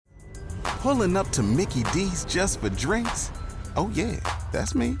Pulling up to Mickey D's just for drinks? Oh yeah,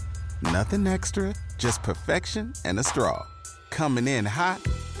 that's me. Nothing extra, just perfection and a straw. Coming in hot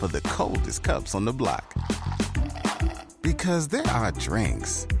for the coldest cups on the block. Because there are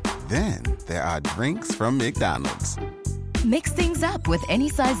drinks. Then there are drinks from McDonald's. Mix things up with any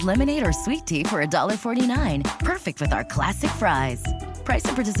size lemonade or sweet tea for $1.49. Perfect with our classic fries. Price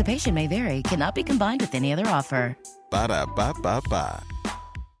and participation may vary. Cannot be combined with any other offer. Ba-da-ba-ba-ba.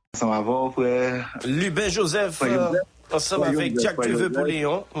 Ensemble avec frère Lubin Joseph, ensemble avec Jacques Deveux pour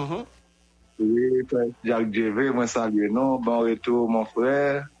Léon. Oui, frère Jacques Deveux, moi salue non, bon retour mon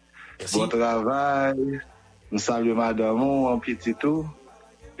frère. Merci. Bon travail. Nous saluons madame en petit tout.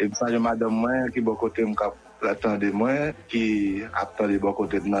 Et nous saluons madame moi qui bon côté m'cap l'attendre moi qui attend de bon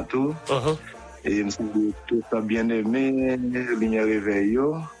côté de nous tout. Et nous saluons tout ça bien aimé, lumière réveil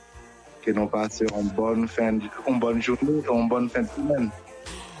que nous passons une bonne journée, une bonne fin de semaine.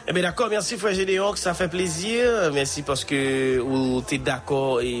 Eh bien d'accord, merci frère Gédéon, ça fait plaisir. Merci parce que vous êtes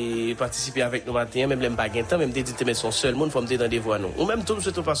d'accord et participer avec nous matin, même les pas gain temps, même dit mettre son seul monde, faut me dire dans des voix nous. Ou même tout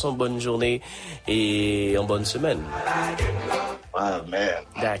souhaitons passer une bonne journée et une bonne semaine. Amen.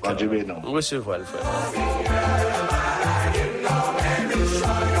 D'accord. Nous recevons le frère.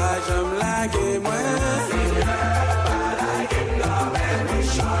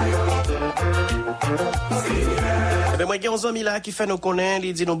 Moi, il y a 11 amis là qui fait nous connaître,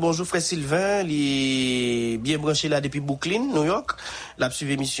 il dit nous bonjour frère Sylvain, il est bien branché là depuis Brooklyn, New York. La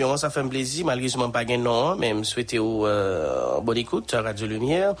suivi émission, ça fait un plaisir, malheureusement pas gain non, même souhaiter au bonne écoute à Radio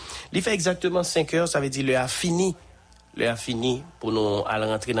Lumière. Il fait exactement 5 heures, ça veut dire l'heure a fini pour nous aller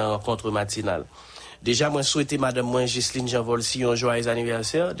rentrer dans la rencontre matinale. Déjà, moi, souhaiter madame moi, Gisline Jean-Volsi, un joyeux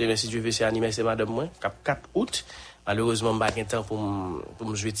anniversaire. Demain, si Dieu veut, c'est anniversaire madame moi, 4 août. Malheureusement, pas gain temps pour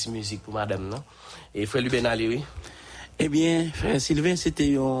me jouer de musique pour madame, non? Et frère Lubin Ali, oui. Eh bien, frère Sylvain,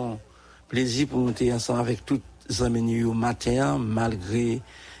 c'était un plaisir pour nous être ensemble avec tous les amis au matin, malgré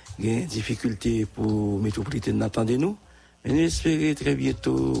les difficultés pour Métropolitaine n'attendez nous. Mais nous espérons très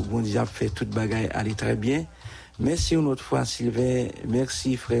bientôt, bon Dieu a fait toute bagaille aller très bien. Merci une autre fois, Sylvain.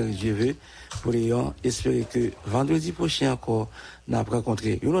 Merci, frère Dieu pour Léon. Espérons que vendredi prochain encore, nous allons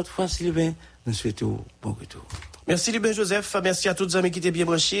rencontrer une autre fois, Sylvain. Nous souhaitons bon retour. Merci Lubin Joseph, merci à tous les amis qui étaient bien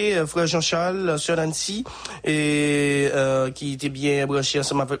branchés, frère Jean-Charles, sœur Nancy, et qui étaient bien branchés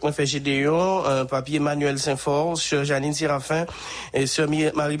ensemble avec moi, frère Gédéon, papier Emmanuel Saint-Fort, sœur Janine Séraphin, et sœur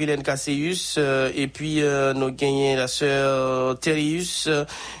Marie-Bélène Casséus, et puis nous gagnons la sœur Thérius,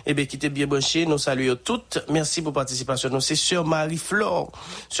 et bien qui étaient bien branchés, nous saluons toutes. Merci pour participation. Nous c'est sœur Marie-Flore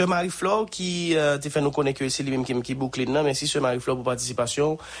qui t'a fait nous connaître que c'est lui-même qui boucle là. Merci sœur Marie-Flore pour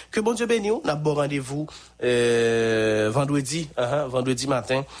participation. Que bon Dieu bénisse. On a bon rendez-vous vendredi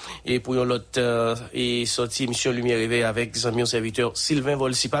matin et pour l'autre et sorti émission Lumière Réveil avec des amis serviteurs Sylvain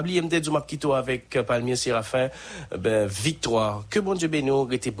Volsi. Pas oublier m'dé du mapkito avec Palmier Séraphin, victoire. Que bon Dieu bénisse,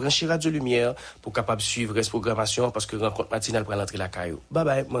 restez branché Radio Lumière pour capable suivre cette programmation parce que rencontre matinale pour l'entrée la caillou. Bye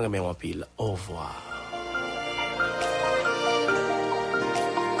bye, moi remercie en pile. Au revoir.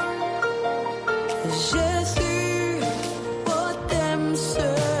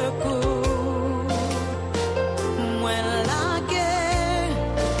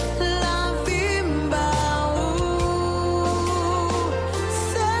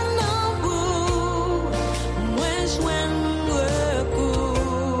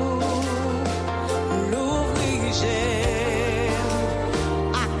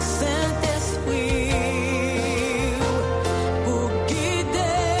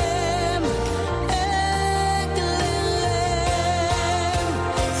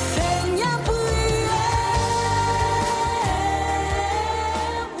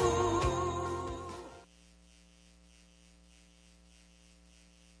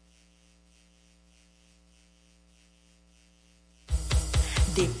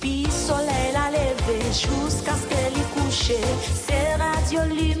 Depuis soleil la lever jusqu'à ce qu'elle y couche, c'est Radio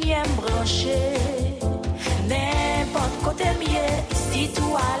Lumière branchée. N'importe côté mieux, ici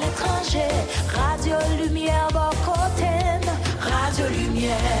tout à l'étranger. Radio Lumière bon côté, Radio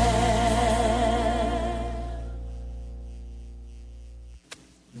Lumière.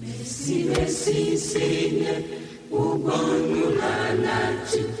 Merci, merci Seigneur, pour bon nous la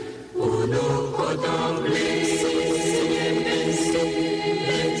nature, pour nous contempler.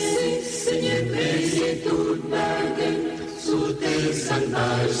 Merci toute bague, sous tes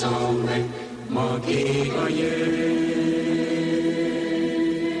sondages en main, manquer rien.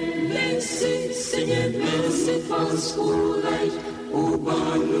 Merci Seigneur, merci force, courage, pour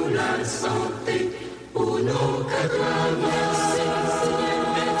bon nous la santé, pour nos cadrages.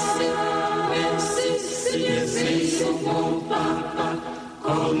 Merci Seigneur, c'est son bon papa,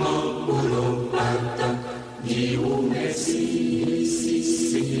 comment pour nous dis oh merci, merci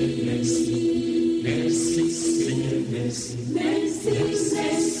Seigneur, merci, merci Seigneur, merci, merci,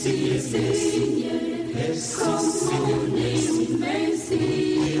 merci Seigneur, merci Seigneur, merci, merci,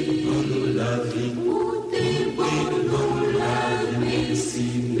 pour la vie, pour tes bons la merci,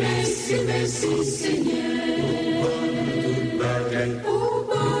 merci, merci Seigneur, pour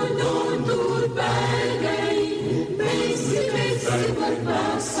bon tout bagaille, merci, merci pour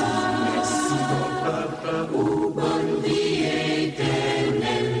passage. Pour bonne vie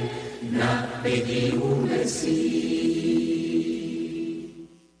éternelle, n'a pédé ou merci.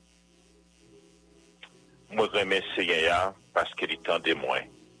 Moi, je remercie Seigneur parce qu'il est temps de moi.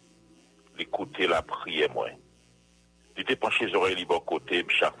 L'écouter la prière, moi. Il était penché les oreilles libres côté,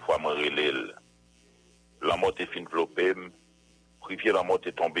 chaque fois, moi, relève. La mort est fin flopée, privier la mort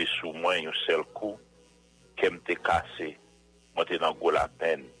est tombée sous moi, un seul coup, qu'elle m'était cassé, moi, t'es dans la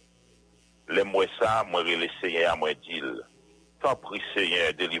peine. Les moi ça, moi le Seigneur, moi dit, tant prie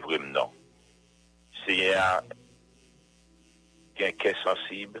Seigneur, délivre-moi non. Seigneur, qui est cœur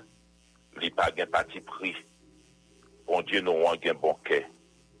sensible, il pas un parti pris. Bon Dieu, nous avons un bon cœur.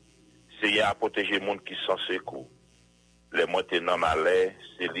 Seigneur, protéger les gens qui sont secours. Les moi t'es dans malheur,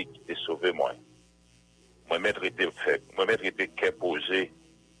 c'est lui qui t'a sauvé moi. Moi mettre été cœur posé,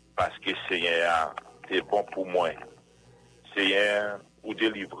 parce que Seigneur, t'es bon pour moi. Seigneur, pour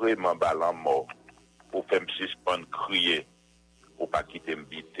délivrer mon ballon mort, pour faire me suspendre, crier, pour pas quitter me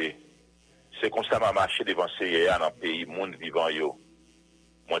biter. C'est comme ça m'a marché devant Seigneur dans le pays, monde vivant yo.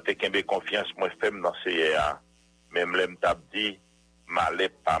 Moi, t'es qu'un peu confiance, moi, femme dans Seigneur. Même l'aime t'a dit, m'allait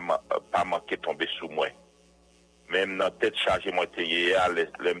pas manquer tomber sous moi. Même dans tête chargée, moi, t'es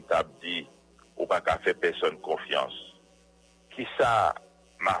l'aime t'a dit, ou pas qu'à faire personne confiance. Qui ça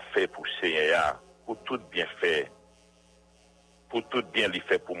m'a fait pour Seigneur, pour tout bien faire? Pour tout bien lui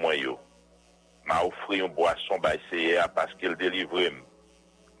fait pour moi yo. M'a offert une boisson by Seigneur parce qu'il délivre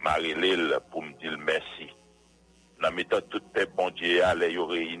m'a relève pour me dire merci. Dans mettant tout peuple bon Dieu à les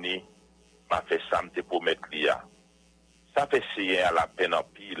réunis, m'a fait ça me promettre lia. Ça fait Seigneur la peine en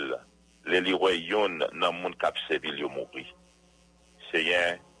pile. Les liroyon dans monde cap servir yo mourir.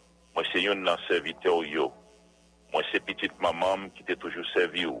 Seigneur, moi c'est un dans serviteur yo. Moi c'est petite maman qui t'a toujours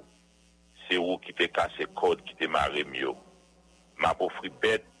servi ou. C'est où qui t'a cassé code qui t'a marré mieux. M'a offri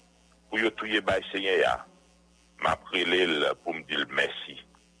bête pour yo touyer bay Seigneur. M'a prié pour me dire merci.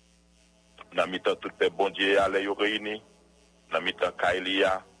 Dans mi-temps tout le bon Dieu à les réunis. Dans mi-temps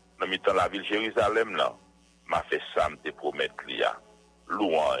Kailia, dans mi-temps la ville Jérusalem là. M'a fait ça me te promettre lia.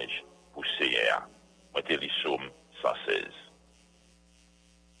 Louange pour Seigneur. Moi te lis Psaume 116.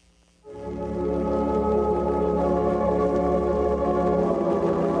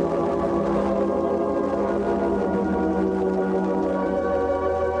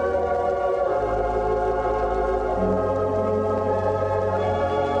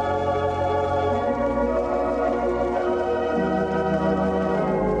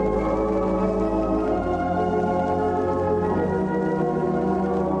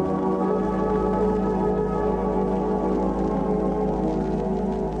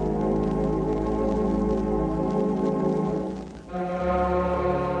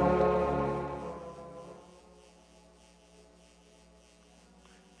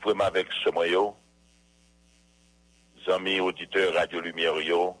 Avec ce moyen, amis auditeurs Radio Lumière,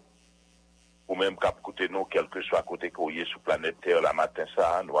 ou même cap côté nous, quel que soit côté courrier sur planète Terre, la matin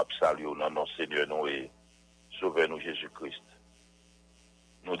ça, nous saluons non Seigneur nous et sauveur-nous Jésus-Christ.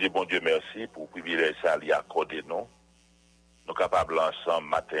 Nous disons bon Dieu merci pour le privilège ça lui accorder nous. Nous capables ensemble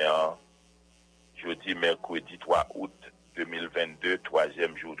matin, jeudi, mercredi 3 août 2022,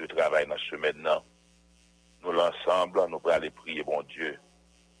 troisième jour de travail dans ce semaine. Nous l'ensemble, nous allons aller prier bon Dieu.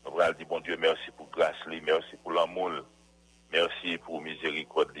 Nous allons dire, bon Dieu, merci pour grâce, merci pour l'amour, merci pour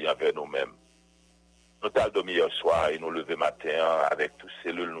miséricorde envers nous-mêmes. Nous allons dormir hier soir et nous lever matin avec toutes les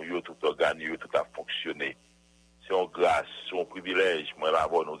cellules, nous, tout organe, tout a fonctionné. C'est une grâce, c'est un privilège, moi,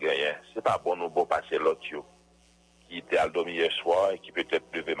 avoir nous gagner. C'est pas bon, nous bon passer l'autre, qui était à dormir hier soir et qui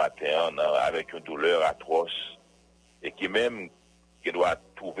peut-être lever matin avec une douleur atroce et qui même, qui doit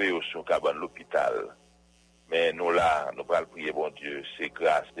trouver au son cabane l'hôpital. Mais nous là, nous allons prier, bon Dieu, c'est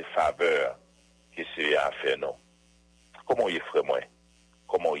grâce, des faveurs que c'est à faire, non. Comment y est, frère, moi?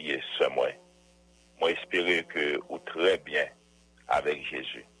 Comment y est, sœur, moi? Moi, espérer que, ou très bien, avec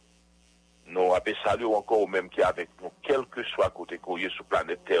Jésus. Nous appelons salut encore, même qui est avec nous, quel que soit côté courrier sur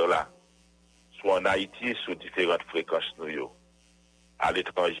planète Terre là, soit en Haïti, sur différentes fréquences, nous, à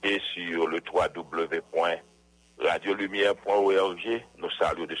l'étranger, sur le www.radiolumière.org, nous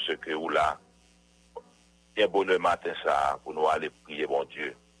saluons de ce que vous là. Bien bonheur matin ça, pour nous aller prier, bon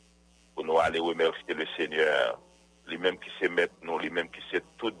Dieu, pour nous aller remercier le Seigneur, lui-même qui sait mettre nous, lui-même qui sait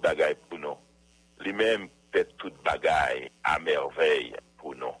toute bagaille pour nous, lui-même fait toute bagaille à merveille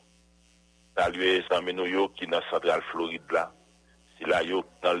pour nous. Saluer les amis nous qui dans Centrale Floride là, si là yo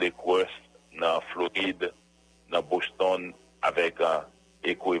dans l'Écosse, dans Floride, dans Boston avec un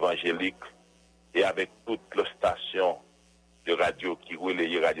écho évangélique et avec toutes les stations de radio qui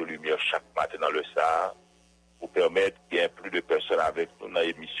relaient Radio Lumière chaque matin dans le Sahara pour permettre qu'il y ait plus de personnes avec nous dans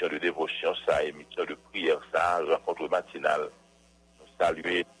l'émission de dévotion, ça, émission de prière, ça, rencontre matinale. Nous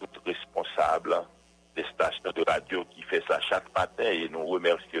saluer toutes responsables des stations de radio qui fait ça chaque matin et nous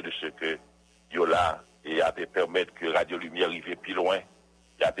remercier de ce que Yola et a permettre que Radio Lumière arrive plus loin,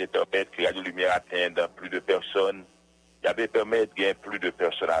 il a permettre que Radio Lumière atteigne plus de personnes, il a permettre qu'il y ait plus de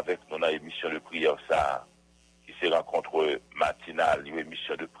personnes avec nous dans l'émission de prière, ça, qui se rencontre matinale, une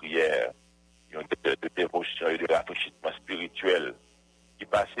émission de prière, une de dévotion et de rafraîchissement spirituel qui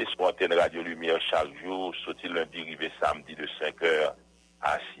passait sur antenne Radio Lumière chaque jour, sorti lundi, arrivé samedi de 5h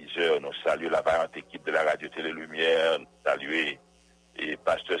à 6h. Nous saluons la vaillante équipe de la Radio Télé Lumière, nous saluons et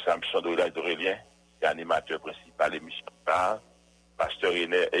pasteur Samson d'Aurélien, qui est animateur principal de l'émission, pasteur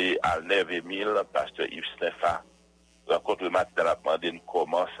Alnev Emile, pasteur Yves Stéphane. Rencontre matinale a demandé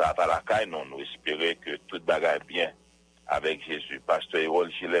comment ça va la caille, nous espérons que tout bagaille bien avec Jésus. Pasteur Hérol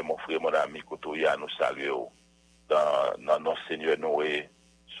Gilet, mon frère, mon ami, Kotoya, nous saluons dans nos Seigneur Noé,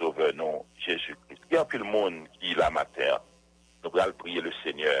 Sauveur nous, Jésus-Christ. Il y a plus de monde qui la matin, nous allons prier le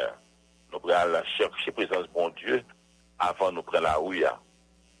Seigneur, nous allons chercher présence bon Dieu avant nous prendre la ouïa.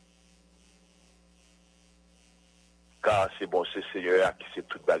 Car c'est bon, c'est le Seigneur qui sait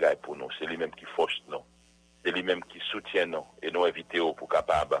toute bagaille pour nous, c'est lui-même qui force nous. C'est lui-même qui soutient nous et nous invite pour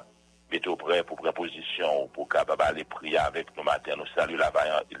capable mettre au prêt pour prendre position pour capable aller prier avec nous matin. Nous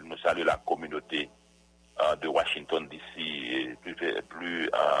saluons la communauté de Washington DC et plus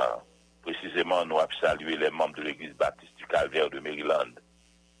précisément nous avons salué les membres de l'église baptiste du Calvaire de Maryland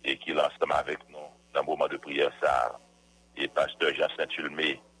et qui l'ensemble avec nous dans le moment de prière ça et pasteur Jean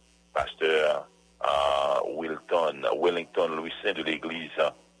Saint-Ulmé, pasteur Wellington Louis Saint de l'église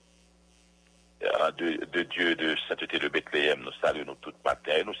de Dieu de sainteté de Bethléem. Nous saluons nous tout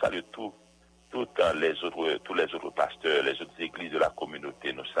matin et nous saluons tous les autres pasteurs, les autres églises de la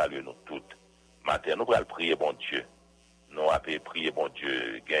communauté. Nous saluons nous toutes matin. Nous allons prier bon Dieu. Nous allons prier bon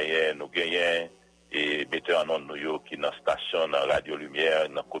Dieu. Nous gagnons et mettons en nom nous qui dans station dans Radio Lumière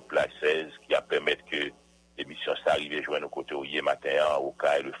dans Côte Plage 16 qui a permettre que l'émission s'arrive et joindre nos côtés au matin au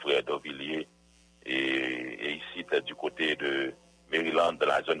cas le frère d'Auvilliers et ici du côté de Maryland, dans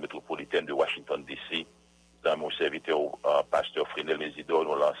la zone métropolitaine de Washington DC, dans mon serviteur pasteur Frénel Mésidor,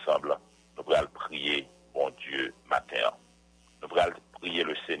 nous l'ensemble, nous allons prier, bon Dieu, matin. Nous allons prier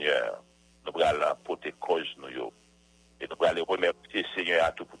le Seigneur. Nous allons porter cause, nous. Et nous allons remercier le Seigneur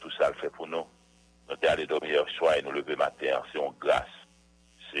à tout pour tout ça, le fait pour nous. Nous allons aller dormir soir et nous lever matin. C'est une grâce.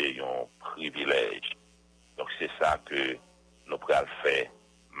 C'est un privilège. Donc c'est ça que nous allons faire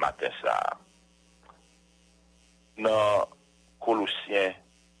matin ça. Non. Colossiens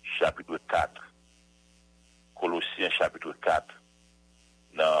chapitre 4. Colossiens chapitre 4,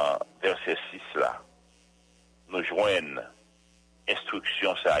 dans verset 6 là, nous joignons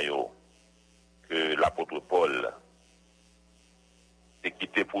instruction ça yo que l'apôtre Paul a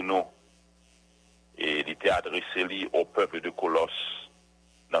quitté pour nous et il était adressé au peuple de Colosse.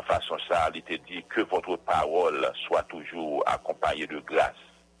 Dans façon ça, il était dit que votre parole soit toujours accompagnée de grâce,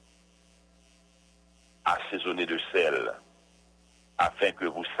 assaisonnée de sel, afin que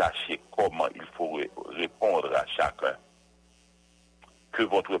vous sachiez comment il faut répondre à chacun. Que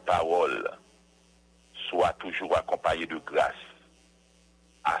votre parole soit toujours accompagnée de grâce,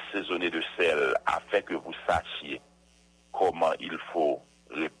 assaisonnée de sel, afin que vous sachiez comment il faut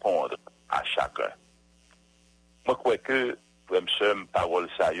répondre à chacun. Moi, je crois que, pour me parole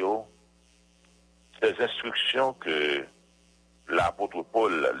ça yo, ces instructions que l'apôtre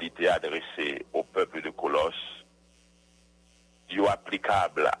Paul l'était adressé au peuple de Colosse, yo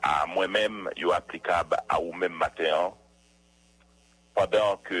applicable à moi-même, yo applicable à vous-même matin,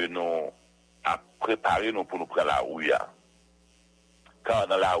 pendant que nous a préparé nous pour nous prendre la rouilla. Car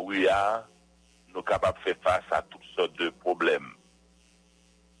dans la rouilla, nous sommes capables de faire face à toutes sortes de problèmes.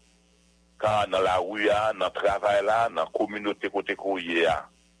 Car dans la rouilla, dans le travail là, dans la communauté côté courrier,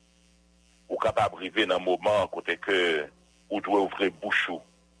 vous êtes capable d'arriver dans un moment côté que vous devez ouvrir bouche,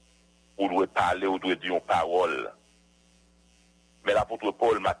 vous devez parler, vous devez dire une parole. Mais l'apôtre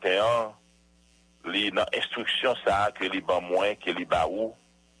Paul matin, il dans instruction ça que il ban moins que il ba ou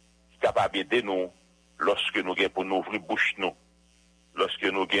capable d'aider nous lorsque nous gagnons pour nous ouvrir bouche nous, lorsque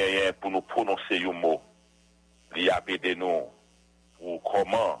nous gagnons pour nous prononcer un mot. Il a aidé nous pour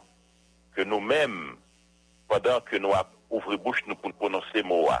comment que nous-mêmes, pendant que nous ouvrons bouche nous pour prononcer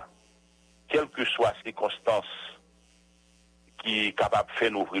mot, quelle que soit la circonstance qui est capable de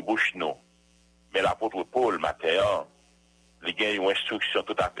faire nous ouvrir bouche nous, mais l'apôtre Paul, matin, il a une instruction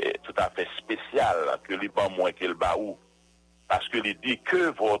tout à fait spéciale que lui pas moins que le baou, parce que il dit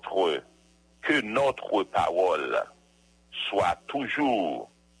que notre parole soit toujours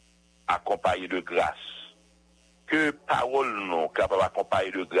accompagnée de grâce, que parole nous capable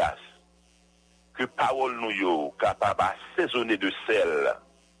d'accompagner de grâce, que parole nous capable d'assaisonner de sel,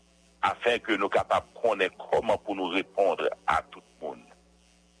 afin que nous capables de connaître comment pour nous répondre à tout le monde.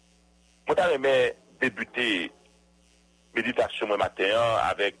 Moi, j'aimerais débuter méditation ce matin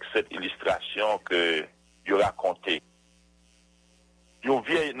avec cette illustration que je racontais. Il y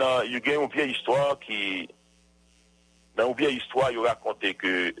a une vieille histoire qui, dans une vieille histoire, il racontait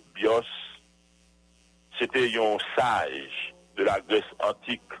que Bios, c'était un sage de la Grèce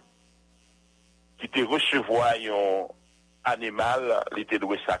antique qui te recevoir un animal, il était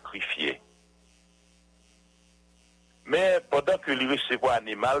doué sacrifier. Mais pendant que il recevait un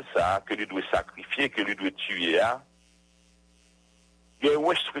animal, ça, que lui doit sacrifier, que lui doit tuer, il y a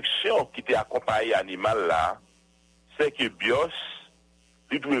une instruction qui était accompagnée l'animal là, c'est que Bios,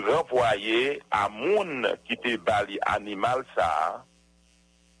 il doit renvoyer à moun qui te bali animal ça,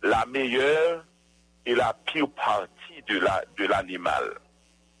 la meilleure et la pire partie de l'animal.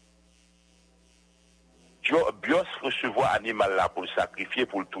 Bios recevoir l'animal là pour le sacrifier,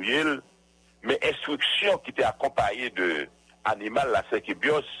 pour le tuer, mais instruction qui était accompagnée de l'animal là, c'est que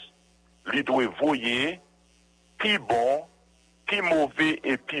Bios, lui doit voyer, plus bon, plus mauvais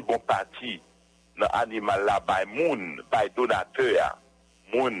et plus bon parti dans l'animal là, by moun, by donateur,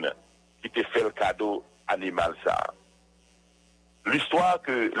 moun qui te fait le cadeau animal ça. L'histoire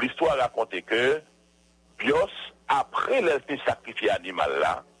racontait que Bios, après l'avoir sacrifié l'animal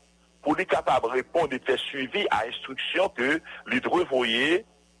là, pour être capable de répondre et faire suivi à l'instruction que lui doit voyer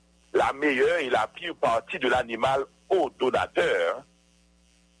la meilleure et la pire partie de l'animal au donateur.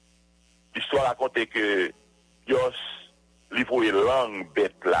 L'histoire racontait que Bios lui voyait langue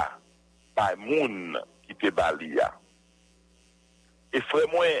bête là, par moun qui te balia. Et frère,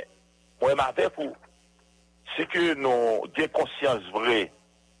 moi m'avais pour, c'est que nous avons conscience vraie,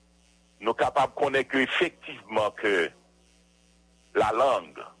 nous sommes capables de connaître effectivement que la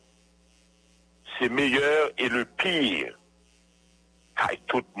langue, c'est meilleur et le pire qu'à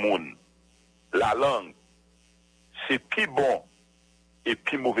tout le monde. La langue, c'est plus bon et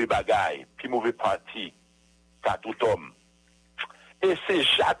plus mauvais bagaille, plus mauvais parti qu'à tout homme. Et c'est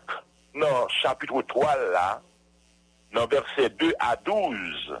Jacques, dans chapitre 3 là, dans versets 2 à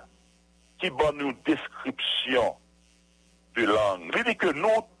 12, qui donne nous description de langue. Il dit que nous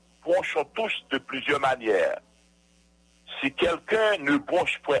bronchons tous de plusieurs manières. Si quelqu'un ne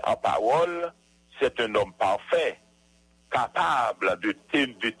bronche point en parole, c'est un homme parfait, capable de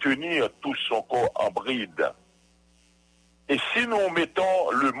tenir tout son corps en bride. Et si nous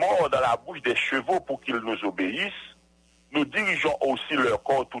mettons le mort dans la bouche des chevaux pour qu'ils nous obéissent, nous dirigeons aussi leur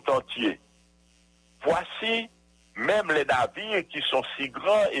corps tout entier. Voici, même les navires qui sont si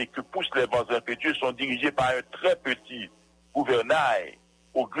grands et que poussent les vents impétueux sont dirigés par un très petit gouvernail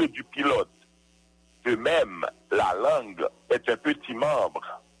au gré du pilote. De même, la langue est un petit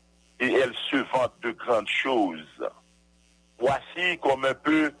membre et elle se vante de grandes choses. Voici comme un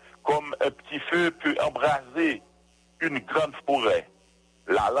petit feu peut embraser une grande forêt.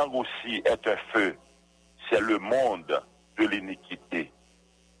 La langue aussi est un feu. C'est le monde de l'iniquité.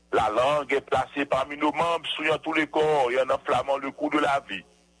 La langue est placée parmi nos membres, souillant tous les corps et en enflammant le cours de la vie,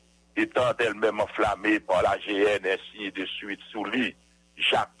 étant elle-même enflammée par la géhenne, ainsi de suite sous lit.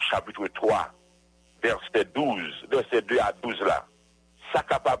 Jacques chapitre 3, verset 2 à 12 là. Ça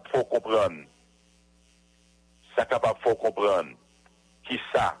capable faut comprendre. Ça capable faut comprendre. Qui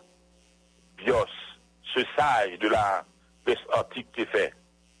ça? Bios, ce sage de la Grèce antique qui fait.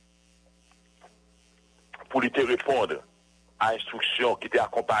 Pour lui te répondre à l'instruction qui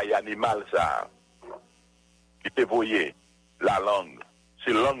t'accompagne l'animal ça, qui te voyait la langue.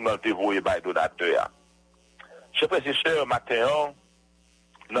 C'est la langue qui te voyait par le donateur. Chers frères et sœurs, matin,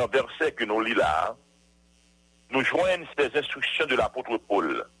 dans le verset que nous lisons là, nous joignons ces instructions de l'apôtre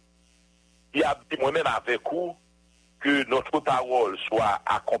Paul. Il a dit moi-même avec vous que notre parole soit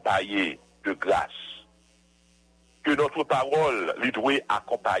accompagnée de grâce. Que notre parole lui doit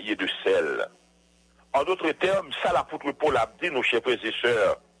accompagner de sel. En d'autres termes, ça l'apôtre Paul a dit, nos chers frères et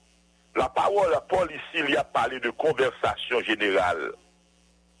sœurs, la parole à Paul ici, il a parlé de conversation générale.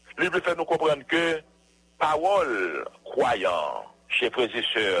 Il veut faire nous comprendre que parole croyant, chers frères et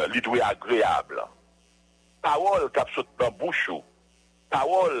sœurs, lui doit agréable. Parole qui saute dans la bouche,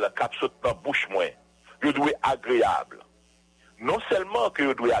 parole qui sortent dans bouche moi, yo doit agréable. Non seulement que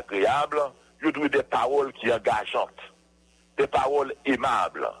yo doit agréable, yo doit des paroles qui engageantes, des paroles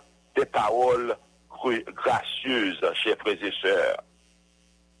aimables, des paroles gracieuses, chers frères et sœurs.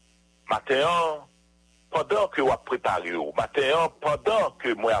 Matin, pendant que vous préparez, matin, pendant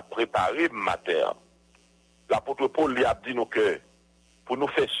que moi a préparé matin, l'apôtre Paul lui a dit nous que pour nous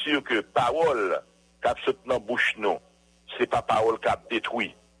faire sûr que parole qui saute dans bouche nous, c'est pas parole qui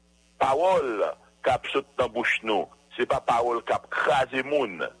détruit. Parole qui saute dans bouche nous, c'est pas parole qui crase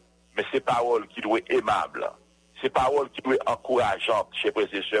moun, mais c'est parole qui doit être aimable. C'est parole qui doit être encourageante, chers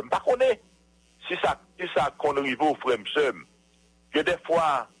frères et sœurs. Par contre, si ça qu'on arrive au frère seul, il y a des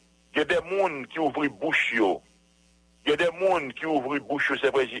fois, il y a des gens qui ouvrent bouche yo. Il y a des gens qui ouvrent bouche,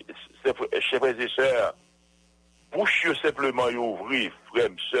 chers frères et sœurs. Bouche yo simplement ouvrir, frère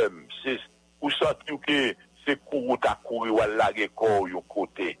seul. C'est ou sentir que c'est couru ta courir ou la corps yo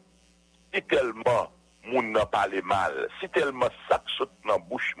côté. Si tellement moun n'a parlé mal, si tellement ça saute dans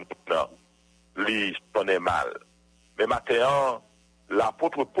bouche moun li sonne mal. Mais maintenant,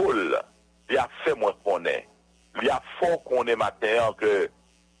 l'apôtre Paul, il a fait moi connaître. Il a fort qu'on est maintenant que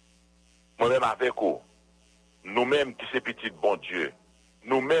moi-même avec vous, nous-mêmes qui c'est petit bon Dieu,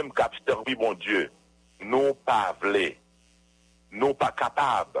 nous-mêmes qui avons servi bon Dieu, nous pas voulons, nous pas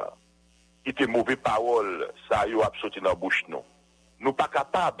capables, quitter mauvaise parole, ça y a sorti dans la bouche nous. Nous pas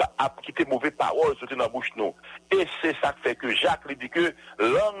capables de quitter mauvaise parole, sorti dans la bouche nous. Et c'est ça qui fait que Jacques lui dit que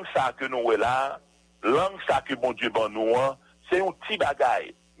langue ça que nous est là, langue ça que bon Dieu ban nous, c'est un petit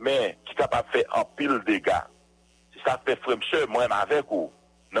bagaille, mais qui est capable de faire un pile de dégâts. C'est ça que fait frère monsieur, moi-même avec vous,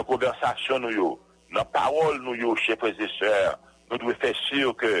 dans la conversation nous, dans la parole nous, chers frères et sœurs, nous devons faire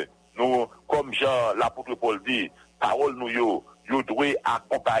sûr que nous, comme Jean, l'apôtre Paul dit, parole nous, nous devons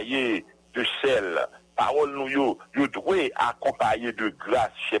accompagner de sel. Parole nous, nous devons accompagner de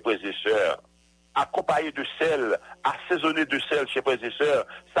grâce, chers frères et sœurs. Accompagner de sel, assaisonner de sel, chers frères et sœurs,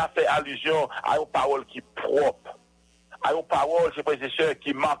 ça fait allusion à une parole qui est propre, à une parole, chers frères et sœurs, qui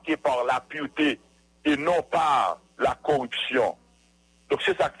est marquée par la pureté et non par la corruption. Donc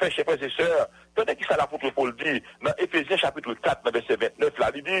c'est ça que fait, chers frères et sœurs, tenez que ça l'apôtre Paul dit, dans Éphésiens chapitre 4, dans verset 29,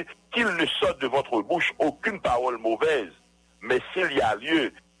 là, il dit qu'il ne sorte de votre bouche aucune parole mauvaise, mais s'il y a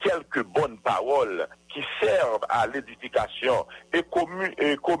lieu, quelques bonnes paroles qui servent à l'édification et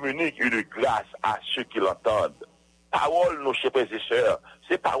communiquent une grâce à ceux qui l'entendent. Paroles, nos chers frères et sœurs,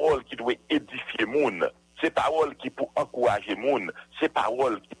 c'est paroles qui doivent édifier moun, c'est paroles qui pour encourager moun, c'est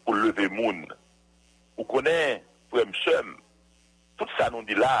paroles qui pour lever moun. Vous connaissez, frère Msem, tout ça nous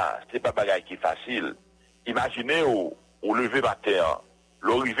dit là, c'est pas bagaille qui est facile. Imaginez au lever matin,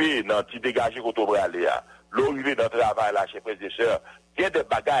 l'arrivée dans petit dégagé qu'on devrait aller, l'arrivée dans le travail là, chers frères et sœurs, il y a des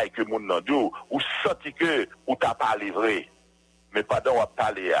bagailles que moun nan dit ou senti que ou t'as pas livré. Mais pendant qu'on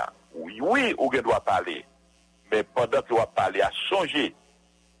parler, oui, ou doit parler. Mais pendant que on parler, songez,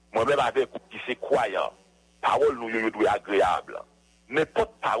 moi-même avec qui c'est croyant, parole nous doit agréable.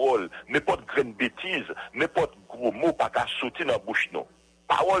 N'importe parole, n'importe graine bêtise, n'importe gros mot pas qu'à sortir dans la bouche nous.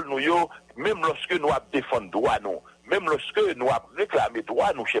 Parole nous même lorsque nous avons défendu droit nous, même lorsque nous avons réclamé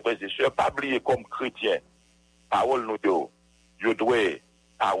droit nous, chers frères et sœurs, pas oublier comme chrétiens. Parole nous yo doit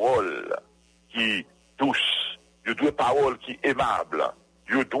parole qui douce, yo doit parole qui aimable,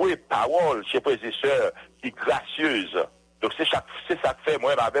 yo doit parole, chers frères et sœurs, qui gracieuse. Donc c'est ça que fait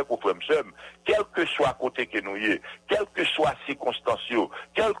moi avec au frère monsieur, quel que soit côté que nous y, quel que soit circonstances,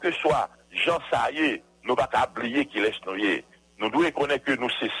 quel que soit Jean Saillé, nous pas oublier qu'il laisse nous y. Nous devons connaître que nous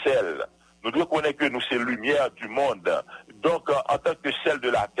c'est sel, nous devons connaître que nous c'est lumière du monde. Donc en tant que sel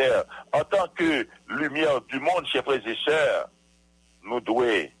de la terre, en tant que lumière du monde, chers frères et sœurs, nous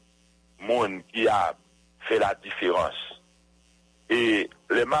devons monde qui a fait la différence. Et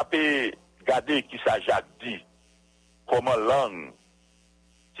les mappés, regardez qui ça Jacques dit. Comment langue,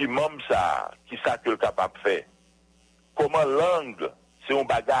 qui même ça, qui ça que le capable fait. Comment langue, c'est un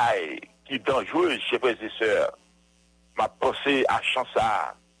bagaille qui est dangereux, chers frères et sœurs. Ma pensée à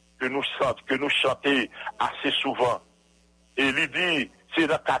chansa que nous chantons assez souvent. Et l'idée, c'est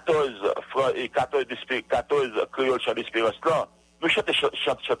dans 14 créoles chants d'espérance là. Nous chantons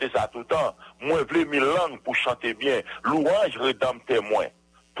ça tout le temps. Moi, je veux 1000 langues pour chanter bien. Louange, rédame témoin.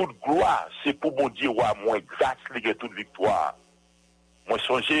 Toute gloire, c'est pour bon Dieu, moi, grâce, ligue toute victoire. Moi,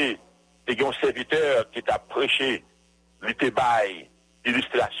 songez, il y a un serviteur qui t'a prêché, il te baille,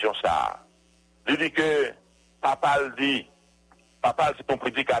 illustration ça. Il dit que, papa c'est ton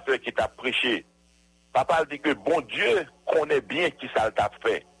prédicateur qui t'a prêché. Papa dit que bon Dieu connaît bien qui ça t'a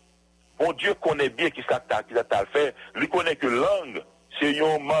fait. Bon Dieu connaît bien qui ça t'a fait. Il connaît que langue, c'est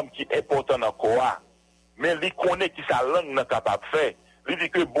un membre qui est important dans le corps. Mais il connaît qui sa langue n'est capable de faire. Il dit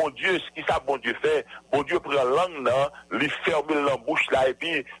que bon Dieu, ce qui ça bon Dieu fait, bon Dieu prend langue là, lui ferme la bouche là et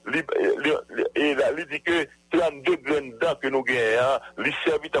puis il dit que 32 grandes dents que nous gagnons, lui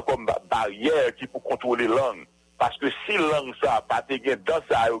servit comme barrière qui pour contrôler langue. Parce que si langue ça pas te gain dans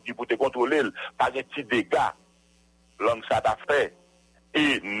ça qui pour te contrôler, pas de petits dégâts, langue ça t'a fait.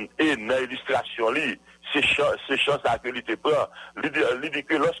 Et dans l'illustration li, c'est chant ça que lui te prend. Il dit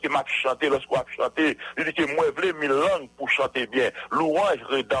que lorsque m'a chanté, lorsqu'on a chanté, il dit que moi vle 1000 langues pour chanter bien. Louange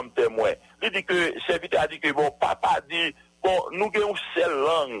rédempteur moi. Il dit que serviteur a dit que bon papa dit bon nous avons une seule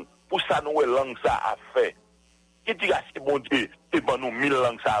langue pour ça nous langue ça a fait. Qui dit que bon Dieu, c'est bon nous 1000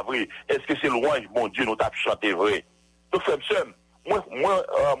 langues ça vrai. Est-ce que c'est louange bon Dieu nous t'a chanté vrai? Donc frère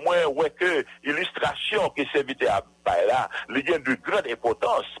moi ouais que illustration que serviteur a là, il y a de grande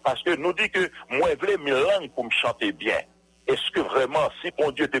importance parce que nous dit que moi vle 1000 langues pour me chanter bien. Est-ce que vraiment si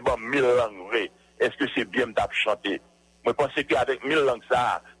bon Dieu te bon 1000 langues vrai, est-ce que c'est bien t'a chanter? Moi pense qu'avec 1000 langues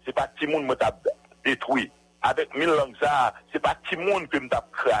ça, c'est pas tout le monde me t'a détruit. Avec 1000 langues ça, c'est pas tout le monde que me t'a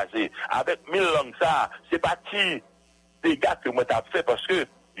crasé. Avec 1000 langues ça, c'est pas petit dégâts que moi t'a fait parce que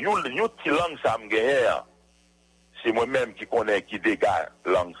yo petit langue ça me gagne. C'est moi-même qui connais qui dégage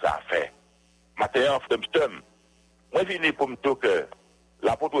langue ça fait. Maintenant, frère, moi je viens pour me dire que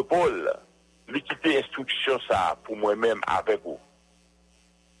l'apôtre Paul, lui quitter instruction ça pour moi-même avec vous.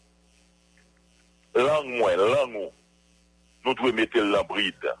 Langue, nous devons mettre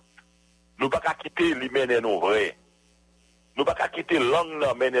l'embride. Nous ne pouvons pas quitter les mener nous vrai. Nous ne pouvons pas quitter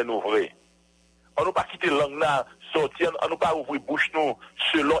langue mener nous vrai. On ne peut pas quitter langue sortir, on ne peut pas ouvrir bouche nous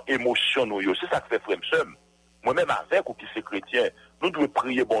selon émotion nous. C'est ça que fait frère. Moi-même avec ou qui c'est chrétien, nous devons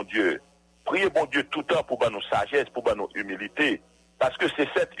prier bon Dieu. Prier bon Dieu tout le temps pour nos sagesse, pour nos humilité. Parce que c'est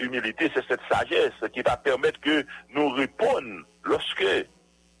cette humilité, c'est cette sagesse qui va permettre que nous répondions lorsque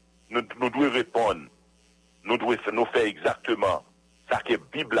nous devons répondre. Nous devons nous faire exactement ce que la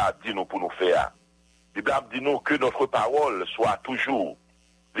Bible a dit nous pour nous faire. La Bible a dit nous que notre parole soit toujours.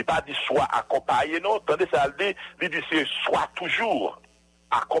 Il n'a pas dit soit accompagnée, non. Tandis ça il dit c'est soit toujours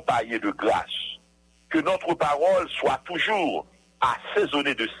accompagnée de grâce. Que notre parole soit toujours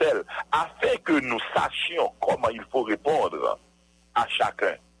assaisonnée de sel, afin que nous sachions comment il faut répondre à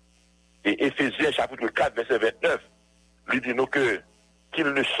chacun. Et Éphésiens chapitre 4, verset 29, lui dit nous qu'il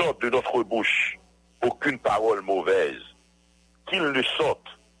ne sorte de notre bouche aucune parole mauvaise. Qu'il ne sorte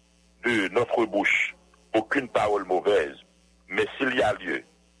de notre bouche aucune parole mauvaise. Mais s'il y a lieu,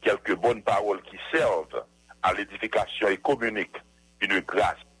 quelques bonnes paroles qui servent à l'édification et communiquent une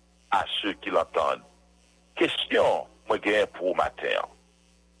grâce à ceux qui l'entendent. Question, moi, j'ai pour matin.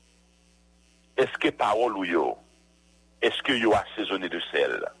 Est-ce que parole ou yo? Est-ce que yo assaisonné de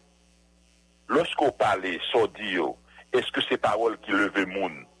sel? Lorsqu'on parle, so dit yo, est-ce que c'est parole qui leve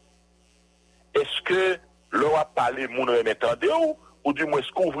moun? Est-ce que l'on a parlé moun remetande ou du moins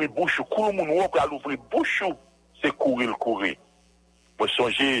est-ce qu'on ouvre bouche ou court moun ou on ouvrir bouche ou c'est courir. Moi,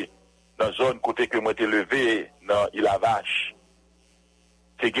 songez dans la zone côté que moi t'ai levé dans il a vache.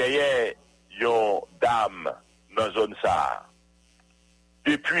 T'es gagné yon dame dans la zone ça.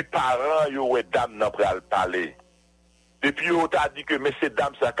 Depuis parents, yon dame nan pral parler. Depuis yon t'a dit que mais ces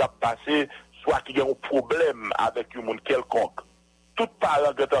dames ça cap passé, soit qu'il y a un problème avec un monde quelconque. Tout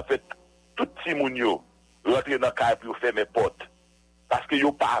parents qui en fait tout petit moun yo rentrer dans caille pour faire mes portes parce que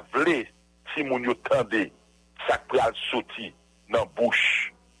yo pas vle si moun yo tande ça pral sorti dans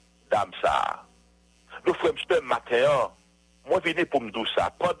bouche dame ça. Le frère m'stem matin moi venez pour me dire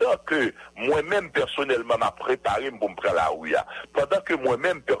ça pendant que moi-même personnellement m'a préparé pour me prendre la rue pendant que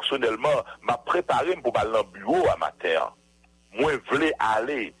moi-même personnellement m'a préparé pour aller dans bureau à matin moi voulais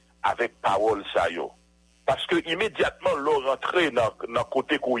aller avec parole ça yo parce que immédiatement l'on rentrer dans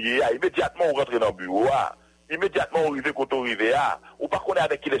côté courrier immédiatement on rentre dans le bureau immédiatement on arrive quand on arrive ou pas connaître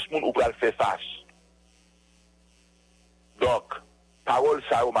avec qui les monde ou pas le faire face donc parole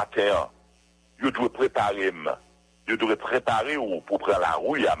ça au matin je dois préparer ou pour prendre la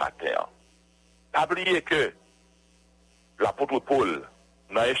rue à matin. Pas oublier que l'apôtre Paul,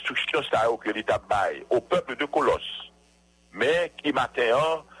 dans l'instruction que l'État baille au peuple de Colosse, mais qui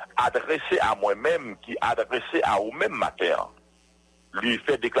matin adressé à moi-même, qui adressé à vous-même matin, lui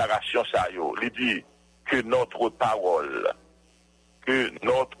fait déclaration ça lui dit que notre parole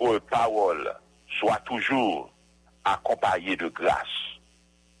soit toujours accompagnée de grâce.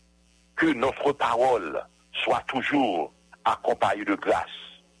 Que notre parole soit toujours accompagnée de grâce.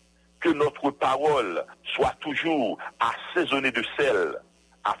 Que notre parole soit toujours assaisonnée de sel,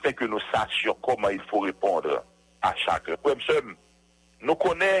 afin que nous sachions comment il faut répondre à chacun. Nous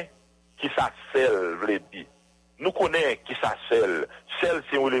connaissons qui ça sel, veut dire. Nous connaissons qui ça sel. Sel,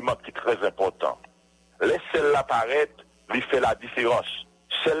 c'est un élément qui est très important. Les sels apparaissent, il fait la différence.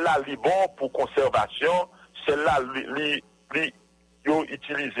 Celle-là, li bon pour conservation, celle-là, li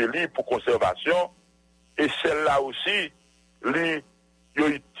utilisé pour conservation, et celle-là aussi, li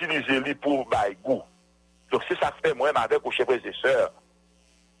utilisé pour bail goût. Donc c'est ça que fait moi-même avec aux chers frères et sœurs,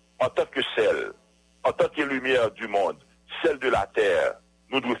 en tant que sel, en tant que lumière du monde, celle de la terre,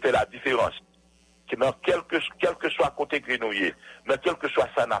 nous devons faire la différence. Que dans quel que soit côté grenouiller, dans quel que soit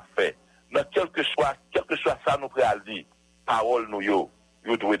ça n'a fait, dans quel que soit ça nous prêt à dire, paroles nous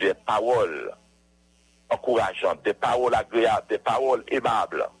devons des paroles encourageantes, des paroles agréables, des paroles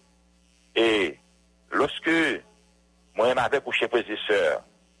aimables. Et lorsque moi-même avec aux chers frères et sœurs,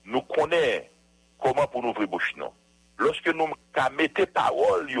 nous connaissons comment pour nous ouvrir bouche nous. Lorsque nous mettons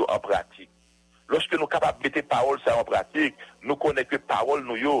paroles en pratique, lorsque nous sommes capables de mettre paroles en pratique, nous connaissons que paroles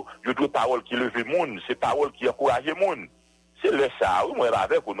nous des paroles qui lèvent le monde, c'est paroles qui encouragent le monde. C'est le ça, oui, moi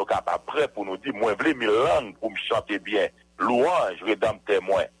avec nous sommes capables prêts pour nous dire, moi je veux mes langues pour me chanter bien, louange, rédempteur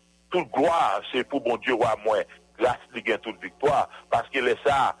moi. Toute gloire, c'est pour bon Dieu roi moi, grâce lui gagne toute victoire, parce que le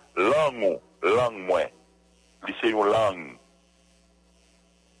ça, langue moi, c'est une langue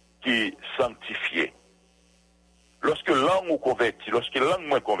qui sanctifiée. Lorsque langue ou converti, lorsque langue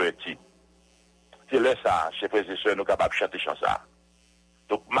moins converti, c'est là ça, chers frères et sœurs, nous sommes capables de chanter ça.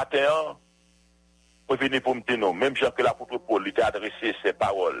 Donc, matin, pour venir pour me dire non, même Jean que l'apôtre Paul lui a adressé ses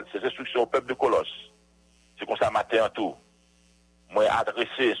paroles, ses instructions au peuple de Colosse. C'est comme ça, matin, tout. Moi,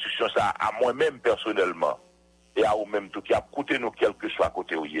 adresser instructions ça à moi-même personnellement et à vous-même tout qui a coûté nous, quel que soit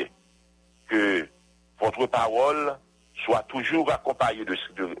côté où il est. Que votre parole soit toujours accompagnée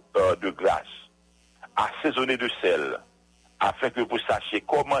de grâce, assaisonnée de sel, afin que vous sachiez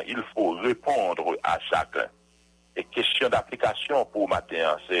comment il faut répondre à chacun. Et question d'application pour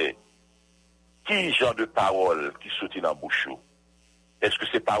matin, c'est qui genre de parole qui sortit dans la bouche? Est-ce que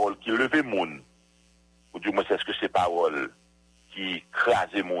c'est parole qui levait moun? Ou du moins, est-ce que c'est parole qui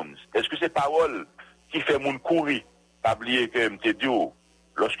crase moun? Est-ce que c'est parole qui fait moun courir? Pas oublier que m'te dit,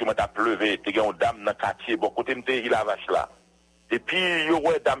 lorsque m'ta pleuvé, t'es une dame dans le quartier, bon côté m'te il a vache là. Et puis, yo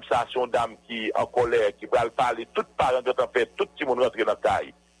ouais dame ça, c'est une dame qui en colère, qui va parler, tout parents de fait, tout le monde rentre dans la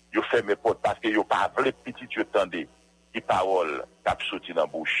taille. Yo fait mes potes parce que yo pas voulu petit yo tendez. Qui parole cap sorti dans la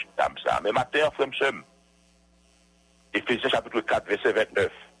bouche dame ça. Mais matin, frère m'sem, Éphésiens chapitre 4, verset 29,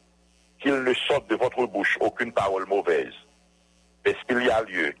 qu'il ne sorte de votre bouche aucune parole mauvaise. Est-ce qu'il y a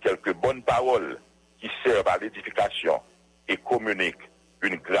lieu quelques bonnes paroles qui servent à l'édification et communiquent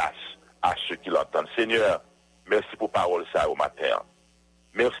une grâce à ceux qui l'entendent. Seigneur, merci pour parole ça au matin.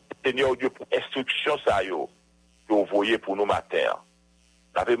 Merci Seigneur Dieu pour instruction ça que vous voyez pour nous matin.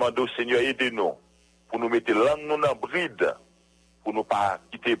 Nous avons demandé au Seigneur aidez-nous pour nous mettre langue nous dans bride, pour nous pas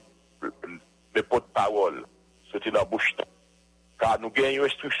quitter les potes de parole, sortir dans la bouche. Car nous gagnons une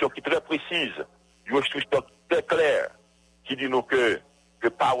instruction qui est très précise, une instruction très claire, qui dit nous que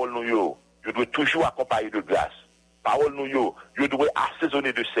parole nous doit toujours accompagner de grâce. Parole nous doit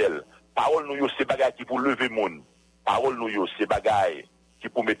assaisonner de sel. Parole nous c'est bagaille qui pour lever monde. Parole nous c'est bagaille qui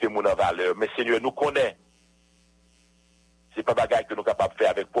pour mettre monde en valeur. Mais Seigneur nous connaît. C'est pas bagaille que nous capables de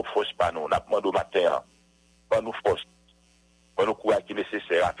faire avec propre force par nous. On a demandé au matin, pas nous force, pas nous courage qui est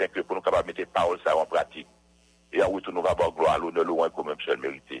nécessaire afin que pour nous capables de mettre parole ça en pratique. Et en retour nous va avoir gloire, l'honneur, loin comme même seul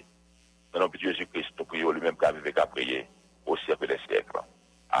mérité. Dans le nom de Jésus-Christ, nous prions lui-même qu'à vivre qu'à prier au siècle des siècles.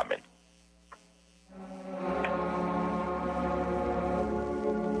 Amen.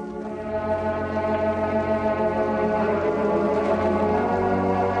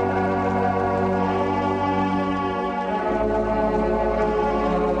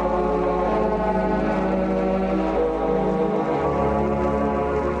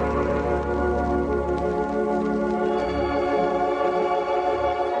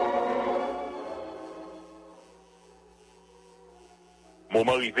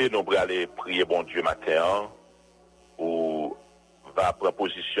 Moment arrivé, nous allons aller prier bon Dieu matin ou va prendre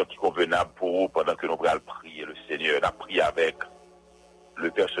position qui est convenable pour vous pendant que nous allons prier le Seigneur. Nous allons prier avec le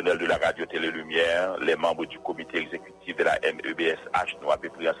personnel de la radio Télé Lumière, les membres du comité exécutif de la MEBSH. Nous allons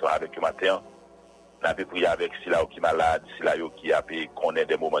prier ensemble avec le matin. Nous allons prier avec Sila qui est malade, Sila qui a connaît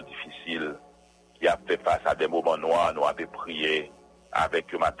des moments difficiles, qui a fait face à des moments noirs. Nous allons prier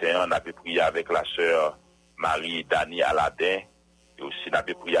avec le matin. Nous allons prier avec la sœur Marie Dani Aladin. Et aussi, nous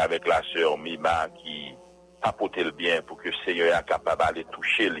avons prié avec la sœur Mima qui papotait le bien pour que le Seigneur soit capable d'aller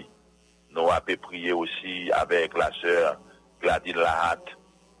toucher lui. Nous avons prié aussi avec la sœur Gladys Lahat.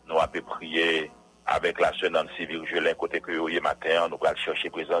 Nous avons prié avec la sœur Nancy Virgelin, côté que hier matin. Nous allons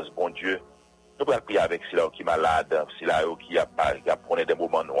chercher présence, bon Dieu. Nous allons prier avec Sila qui est malade, Sila qui a pris des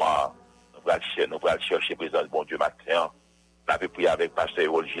moments noirs. Nous allons chercher présence, bon Dieu, matin. Nous avons prié avec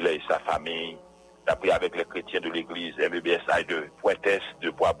Pasteur Eol Gilet et sa famille. Nous prions avec les chrétiens de l'église MBSI de Pointès, de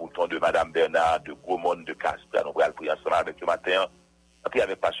Bois-Bouton, de Madame Bernard, de Gaumont, de Castres. Nous prions ensemble avec le matin. Nous prions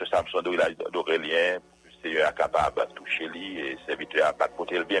avec Pasteur Samson d'Aurélien, le Seigneur est capable de toucher lui et serviteur à pas de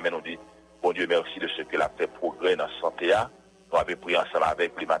porter le bien, mais nous dit, bon Dieu, merci de ce qu'il a fait progrès dans la santé. Nous avons prié ensemble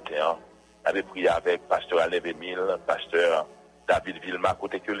avec le matin. Nous avons prié avec Pasteur Alain Vémile, Pasteur David Vilma,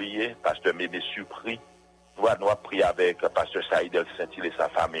 côté que lié, Pasteur Mémé Supri. Nous avons prié avec Pasteur Saïd El Saint-Il et sa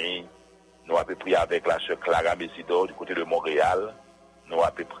famille. Nous avons prié avec la sœur Clara Mésidor du côté de Montréal. Nous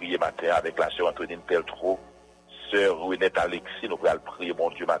avons prié matin avec la sœur Antonine Peltro, sœur Renette Alexis, nous avons prié bon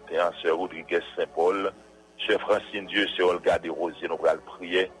Dieu matin, sœur Rodriguez Saint-Paul, sœur Francine Dieu, sœur Olga Desrosiers, nous avons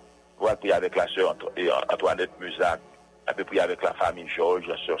prié. Nous avons prié avec la sœur Antoinette Musac, nous avons prié avec la famille Georges,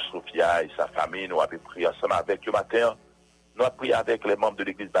 la sœur Sophia et sa famille, nous avons prié ensemble avec le matin. Nous avons prié avec les membres de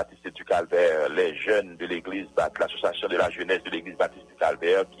l'église baptiste du Calvaire, les jeunes de l'église, l'association de la jeunesse de l'église baptiste du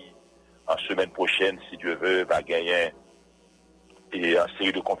Calvaire qui, en semaine prochaine, si Dieu veut, va gagner une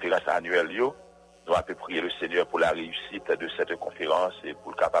série de conférences annuelles. Nous avons prié le Seigneur pour la réussite de cette conférence et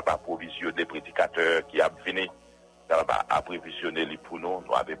pour le capable d'approvisionner des prédicateurs qui ont venu, capable d'approvisionner les pour nous.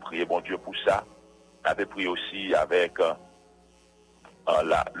 Nous avons prié, bon Dieu, pour ça. Nous avons prié aussi avec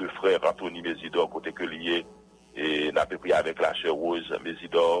le frère Anthony Mésidor, côté que lié, et nous avons prié avec la sœur Rose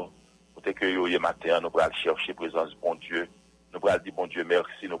Mésidor, côté que hier matin, nous allons chercher présence, bon Dieu. Nous allons dire, bon Dieu,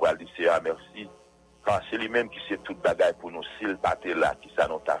 merci. Nous allons dire, Seigneur, merci. Quand c'est lui-même qui sait toute bagaille pour nous, s'il n'était là, qui ça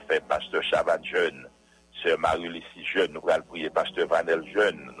nous a fait, Pasteur Chavan jeune, Sœur Marie-Lucie jeune, nous allons prier, Pasteur Vanel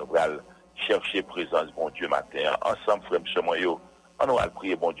jeune, nous allons chercher présence, bon Dieu, matin. Ensemble, frère, M. Moyo, on va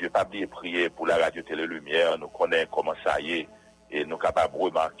prier, bon Dieu, pas oublier prier pour la radio Télé Lumière, nous connaissons comment ça y est, et nous sommes capables de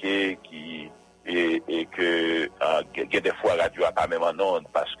remarquer et que des fois, la radio n'a pas même en onde,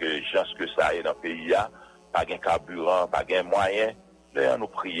 parce que gens que ça est dans le pays, pas de carburant, pas de moyen, là, nous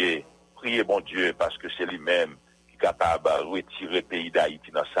prier, bon Dieu, parce que c'est lui-même qui est capable de retirer le pays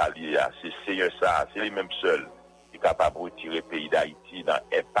d'Haïti dans sa vie. C'est Seigneur ça, c'est lui-même seul qui est capable de retirer le pays d'Haïti dans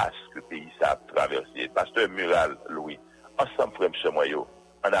l'impasse que le pays ça a traversé. Pasteur Mural, Louis, ensemble, frère M. Moyo,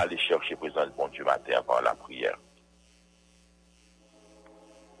 on a allé chercher présence bon Dieu matin par la prière.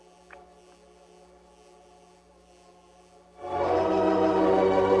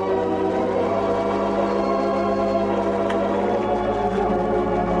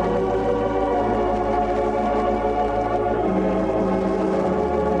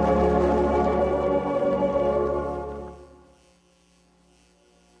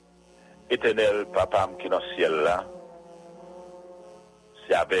 Éternel Papa qui est dans le ciel là,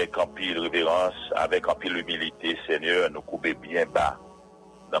 c'est avec un pile révérence, avec un pile humilité, Seigneur, nous couper bien bas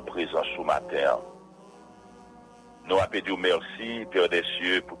dans la présence sous matin. Nous appelons Dieu merci, Père des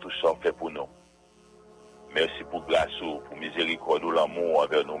cieux, pour tout ça fait pour nous. Merci pour grâce, pour miséricorde, ou l'amour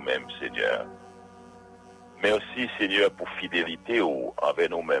envers nous-mêmes, Seigneur. Merci, Seigneur, pour fidélité envers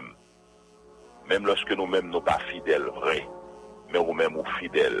nous-mêmes. Même lorsque nous-mêmes nous pas fidèles, vrai, mais nous-mêmes nous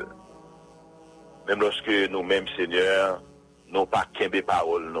fidèles. Même lorsque nous-mêmes, Seigneur, nous pas qu'un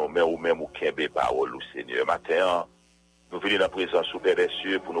parole, non, mais nous-mêmes nous qu'un parole, Seigneur. Matin, nous venons dans la présence au Père des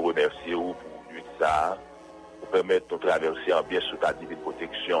cieux pour nous remercier pour nuit ça, pour permettre de nous traverser en bien sous ta divine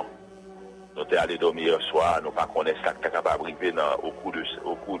protection. Nous sommes allés dormir hier soir, nous pas connaître ça que tu es capable de arriver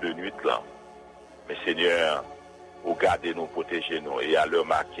au cours de nuit là. Mais Seigneur, vous gardez nous, protégez nous et à l'heure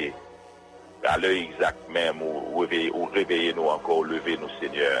marquée, à l'heure exacte même, vous réveillez nous encore, levez nous,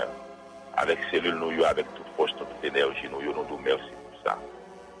 Seigneur. Avec cellules nous, avec toute force, toute énergie nous nous merci pour ça.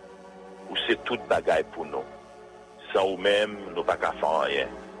 Ou c'est toute bagaille pour nous. Sans vous-même, nous pas qu'à faire rien.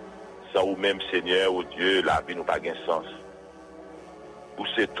 Sans vous-même, Seigneur, oh Dieu, la vie nous pas gain sens. Ou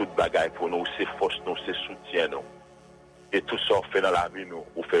c'est toute bagaille pour nous, c'est force nous, c'est soutien nous. Et tout ça fait dans la vie nous,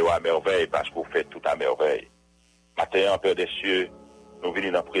 vous faites à merveille parce que vous faites tout à merveille. Matin, en Père des cieux, nous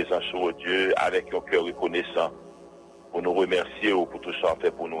venons en présence, oh Dieu, avec un cœur reconnaissant, pour nous remercier pour tout ça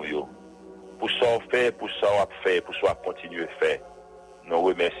fait pour nous. Pour ça on fait, pour ça on fait, pour ça on continue à faire. Nous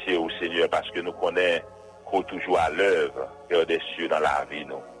remercions au Seigneur parce que nous connaissons qu'on toujours à l'œuvre, Père des cieux, dans la vie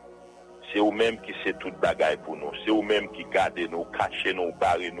nous. C'est vous-même qui sait toute bagaille pour nous. C'est vous-même qui gardez nous, cachez nous,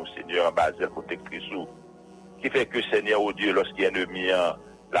 barrez nous, Seigneur, en bas de protectrice. Qui fait que, Seigneur, oh Dieu, lorsqu'il y a un ennemi,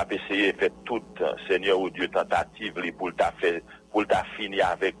 la PCE fait toute, Seigneur, oh Dieu, tentative pour t'a fini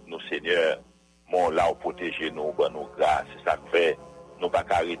avec nous, Seigneur. Mon là, protéger nous, bon, nous grâce. C'est ça que fait. Nous pas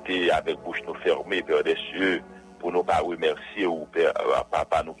arrêter avec bouche nous fermée, Père des cieux, pour nous pas remercier ou Père,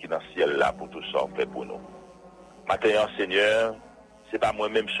 Papa nous qui dans le ciel là pour tout ça fait pour nous. Maintenant, Seigneur, c'est pas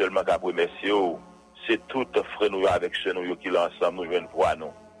moi-même seulement qui remercier, c'est tout frère nous avec ceux nous qui l'ensemble nous viennent voir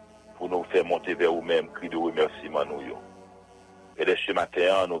nous pour nous faire monter vers vous-même, cri de remerciement nous. Et de ce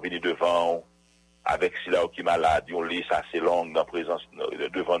matin, nous venons devant avec si là qui malade, une liste assez longue dans présence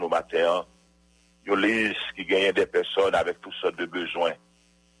devant nos matins, une liste qui gagne des personnes avec toutes sortes de besoins.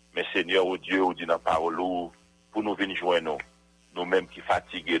 Mais Seigneur, oh Dieu, oh Dieu, dans la parole, pour nous venir joindre nous-mêmes qui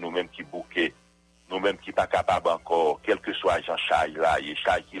fatigués, nous-mêmes qui bouqués, nous-mêmes qui pas capables encore, quel que soit Jean Charles là, il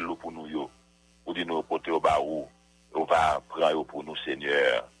Charles qui l'eau pour nous, pour dire nous porter au barou, on va prendre pour nous,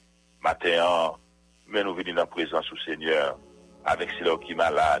 Seigneur. Matin, mais nous venons dans la présence du Seigneur, avec ceux qui sont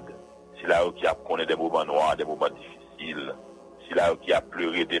malades, ceux qui a connu des moments noirs, des moments difficiles, ceux qui a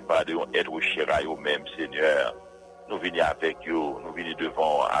pleuré des pas de être cher à eux-mêmes, Seigneur. Nous venons avec eux, nous venons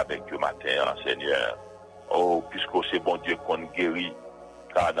devant avec eux matin, Seigneur. Oh, puisque c'est bon Dieu qu'on guérit,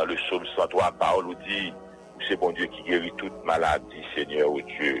 car dans le psaume 103, parole nous dit, c'est bon Dieu qui guérit toute maladie, Seigneur, oh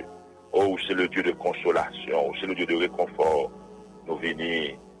Dieu. Oh, c'est le Dieu de consolation, c'est le Dieu de réconfort. Nous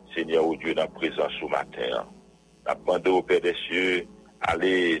venons, Seigneur, oh Dieu, dans la présence ce matin. Nous demandons au Père des cieux,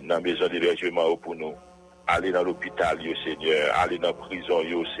 allez dans la maison d'hébergement pour nous, allez dans l'hôpital, Seigneur, allez dans la prison,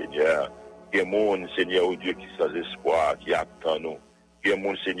 Seigneur. Il y a des gens, Seigneur, oh Dieu, qui sont sans espoir, qui attendent nous. Il y a des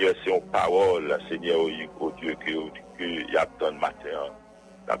gens, Seigneur, c'est une parole, Seigneur, oh Dieu, qui attendent matin.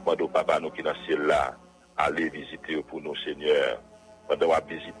 Nous demandons au Papa, nous qui sommes là, allez visiter pour nous, Seigneur. Pendant qu'on va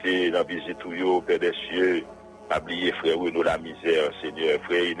visiter, dans visite tout, Père des cieux, oublier frère Renaud la misère, Seigneur,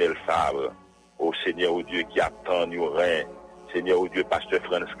 frère Inel Fabre, oh Seigneur, oh Dieu, qui attend nous rein, Seigneur, oh Dieu, pasteur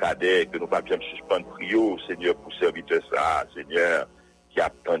France Cadet, que nous pas bien suspendre prier, Seigneur, pour serviteur ça, Seigneur, qui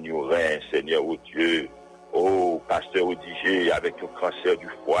attend nous rein, Seigneur, oh Dieu, oh pasteur Odigé, avec le cancer du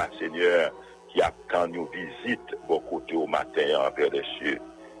foie, Seigneur, qui attend nous visite, bon côté au matin, Père des cieux.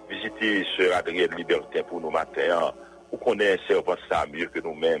 Visitez Sœur Adrienne Libertin pour nous matin, où qu'on est servant ça mieux que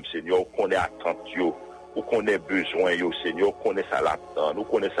nous-mêmes, Seigneur, où qu'on est attentif, où qu'on ait besoin, Seigneur, où qu'on est ça l'attend, où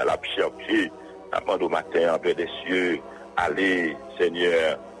qu'on est ça la chercher, avant au matin, Père des cieux, allez,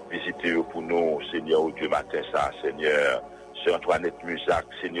 Seigneur, visitez pour nous, Seigneur, oh Dieu, matin ça, Seigneur, Sœur Antoinette Musac,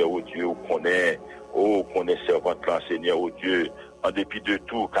 Seigneur, oh Dieu, où qu'on est servante là, Seigneur, oh Dieu, en dépit de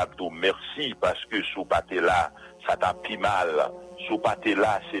tout, Captou, merci, parce que sous pâté là, ça t'a pis mal, sous pâté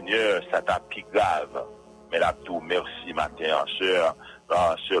là, Seigneur, ça t'a pis grave. Mais l'abdou, merci matin,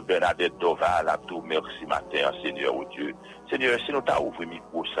 Sœur Bernadette Doval, l'abdou, merci matin, Seigneur, oh Dieu. Seigneur, si nous t'as ouvert le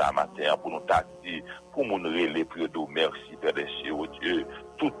micro ça matin, pour nous t'as dit, pour nous les plus d'eau, merci, Père des cieux, oh Dieu.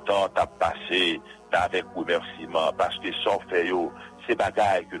 Tout le temps t'as passé avec remerciement, parce que sans faire, c'est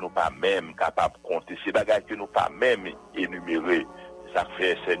bagailles que nous pas même capables de compter, c'est bagailles que nous pas même énumérer. Ça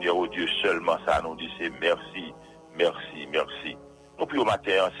fait, Seigneur, oh Dieu, seulement ça nous dit, c'est merci, merci, merci. Nous prions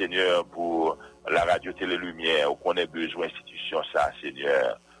matin, Seigneur, pour la radio Télé Lumière, où qu'on ait besoin d'institution ça,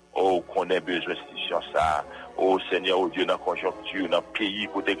 Seigneur. Oh, qu'on ait besoin d'institution ça. Oh, Seigneur, oh Dieu, dans la conjoncture, dans le pays,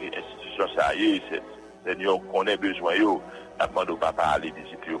 côté institution ça, Seigneur, qu'on ait besoin, demande au Papa, aller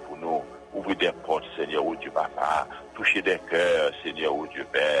visiter pour nous. Ouvrir des portes, Seigneur, oh Dieu, Papa. Toucher des cœurs, Seigneur, oh Dieu,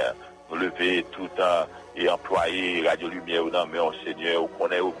 Père. Nous lever tout le temps et employer Radio Lumière dans mais oh Seigneur, qu'on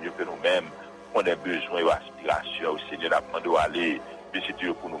ait au mieux que nous-mêmes, qu'on ait besoin d'aspiration, oh Seigneur, demande aller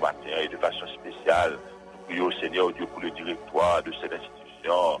visiter pour nous matin et de façon spéciale. Nous prions, Seigneur, oh Dieu, pour le directoire de cette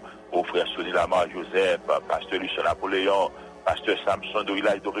institution, au frère Sonny Lamar Joseph, pasteur Lucien Napoléon, pasteur Samson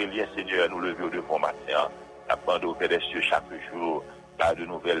Dorila et d'Aurélien, Seigneur, nous lever au devant matin. Demande au Père des cieux chaque jour, par de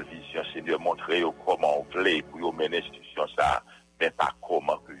nouvelles visions, Seigneur, montrer comment on voulait pour mener l'institution ça, mais pas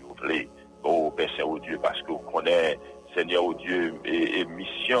comment que vous voulez. Oh, Père Saint, oh Dieu, parce que vous connaissez, Seigneur, oh Dieu, et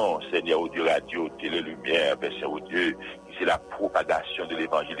mission, Seigneur, oh Dieu, radio, télé, lumière, Père Saint, oh Dieu, qui c'est la propagation de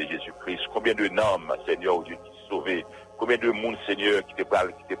l'évangile de Jésus-Christ. Combien de noms, Seigneur, oh Dieu, qui sont sauvés. Combien de monde, Seigneur, qui te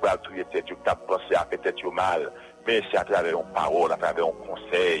parle tout les têtes, qui t'a pensé à peut-être mal. Mais c'est à travers une parole, à travers un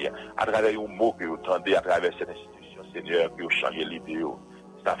conseil, à travers un mot que vous entendez, à travers cette institution, Seigneur, que vous changez l'idée.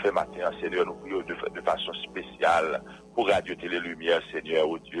 Ça fait matin, Seigneur, nous prions de façon spéciale pour Radio Télé Lumière, Seigneur,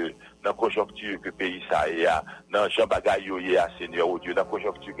 oh Dieu, dans la conjoncture que le pays ça est, dans Jean Bagayoye, Seigneur, oh Dieu, dans la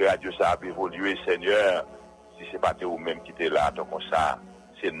conjoncture que Radio ça a évolué, Seigneur, si c'est pas vous-même qui êtes là, donc comme ça,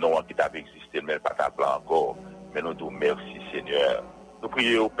 c'est non qui t'avait existé, mais pas ta plan encore. Mais nous disons merci, Seigneur. Nous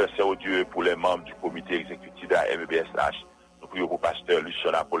prions au Père Saint, Dieu, pour les membres du comité exécutif de la MBSH. Nous prions pour le pasteur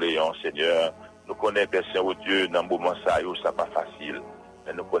Lucien Napoléon, Seigneur. Nous connaissons, Père Saint, Dieu, dans le moment ça, ça pas facile.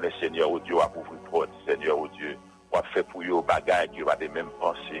 Mais nous connaissons, Seigneur, Dieu, à ouvrir porte, Seigneur, Dieu. On va faire pour eux bagages qui va des mêmes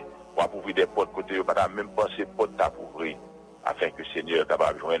pensées. On va ouvrir des portes côté, on va pas même penser porte à ouvrir. Afin que, Seigneur,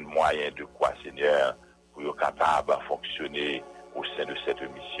 capable de joindre moyen de quoi, Seigneur, pour eux capable de fonctionner au sein de cette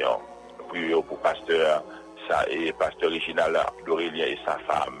mission. Nous prions pour pasteur et pasteur Réginal d'Aurélien et sa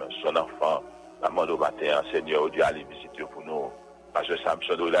femme, son enfant, la demande au matin, Seigneur, Dieu, allez visiter pour nous. Pasteur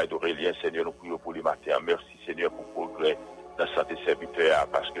Samson d'Aurélien, Seigneur, nous prions pour le matin. Merci, Seigneur, pour le progrès. dans santé serviteur,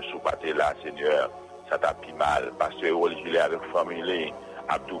 parce que sous pâté là, Seigneur, ça t'a pris mal. Pasteur religieux avec famille,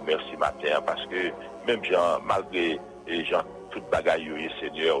 Abdou, merci matin, parce que même Jean, malgré les gens, toute bagaille,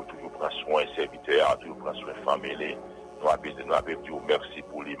 Seigneur, toujours prend soin serviteur, toujours prend soin famille. Nous avons dit merci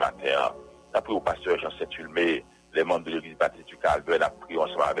pour les matins. Après au pasteur Jean Saint-Ulmé, les membres de l'église baptiste du Calvaire, nous prions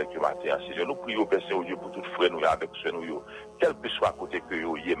ensemble avec le matin. Seigneur, nous prions, Père Saint-Dieu, pour tous frères, nous avec ceux nous, quel que soit à côté que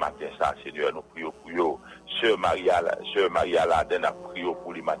nous, hier matin, ça, Seigneur, nous prions pour eux. Sœur Maria Laden, nous prions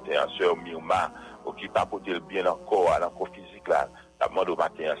pour les matins. Sœur Mirma, qui pas porté le bien encore physique là. La demande au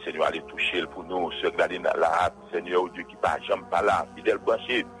matin, Seigneur, allez toucher pour nous. Sœur Gladine Lahat, Seigneur, Dieu qui pas jamais pas là, fidèle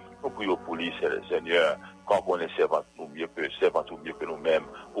branché. Nous prions pour lui, Seigneur. Quand on est servant mieux que nous-mêmes,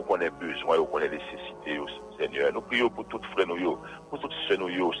 ou qu'on ait besoin, ou qu'on ait nécessité, Seigneur. Nous prions pour toutes frères nous, pour toutes ceux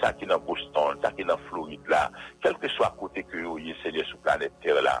nous, ça qui est dans Boston, ça qui est dans Floride là, quel que soit à côté que nous, Seigneur, sur la planète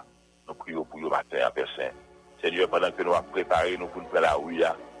Terre là, nous prions pour le matin, Père Saint. Seigneur, pendant que nous avons préparé nous pour nous prendre la rue,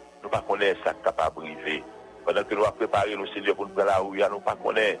 nous ne connaissons pas ça capable de briser. Pendant que nous avons préparé nous, Seigneur, pour nous prendre la rue, nous ne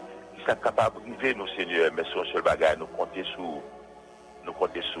connaissons pas ça capable de briser, nous, Seigneur, mais sur un seul bagage, nous comptons sur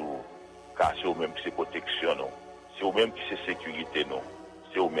car c'est eux-mêmes qui c'est protection, nous. C'est eux-mêmes qui c'est sécurité, nous.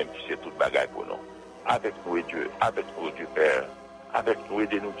 C'est eux-mêmes qui c'est toute bagaille pour nous. Avec nous, Dieu, Père. Avec nous,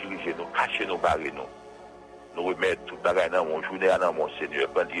 aidez-nous, diriger nous, cacher nous, barrer nous. Nous remettre toute bagaille dans mon journée, dans mon Seigneur,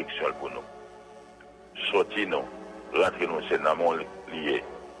 bonne direction pour nous. Sortis nous, rentrez nous, c'est dans mon lié.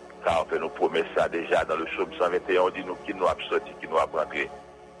 Car on fait nous promesses ça déjà dans le psaume 121, on dit nous qui nous a sorti, qui nous a rentré,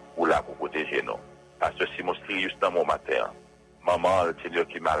 pour là, pour protéger nous. Parce que si mon Sirius dans mon matin, maman, le Seigneur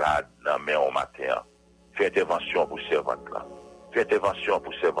qui est malade, dans main au matin. Fais intervention pour servante là. Fais intervention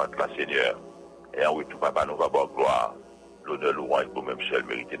pour servante là, Seigneur. Et en retour, papa, nous va avoir gloire. L'honneur, louange, pour même seul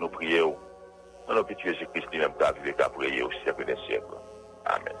mériter. Nous prions. Dans notre petit Jésus-Christ, lui-même, qui a vécu, qui a prié au siècle des siècles.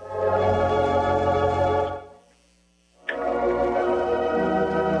 Amen.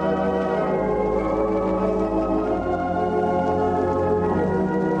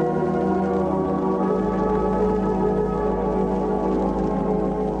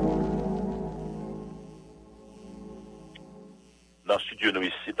 Dans le studio, nous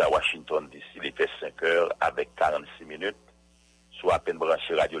ici à Washington, d'ici, il était 5 heures avec 46 minutes, soit à peine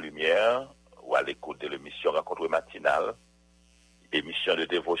branché Radio Lumière, ou à l'écoute de l'émission Rencontre Matinale, émission de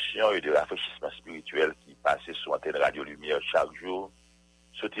dévotion et de rafraîchissement spirituel qui passait sur antenne Radio Lumière chaque jour,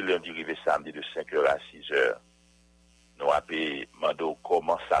 soit-il lundi, arrivé samedi de 5 heures à 6 heures. Nous avons demandé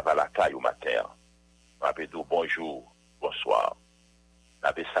comment ça va la caille au matin. Nous avons dit bonjour, bonsoir. Nous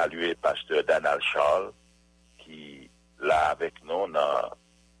avons salué pasteur Donald Charles, qui là avec nous dans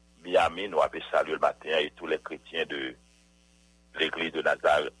Miami, nous avons salué le matin et tous les chrétiens de l'église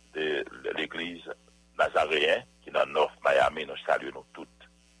de l'église nazaréen qui est dans North Miami, nous saluons nous toutes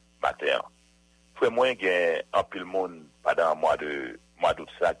matin. Frère moi, il y a un peu de monde pendant le mois d'août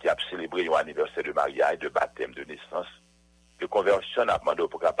ça qui a célébré un anniversaire de mariage, de baptême, de naissance, de conversion, a demandé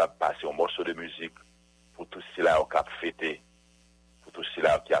pour capable passer un morceau de musique pour tous ceux-là qui ont fêté, pour tous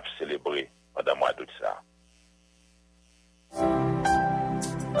ceux-là qui ont célébré pendant le mois d'août ça.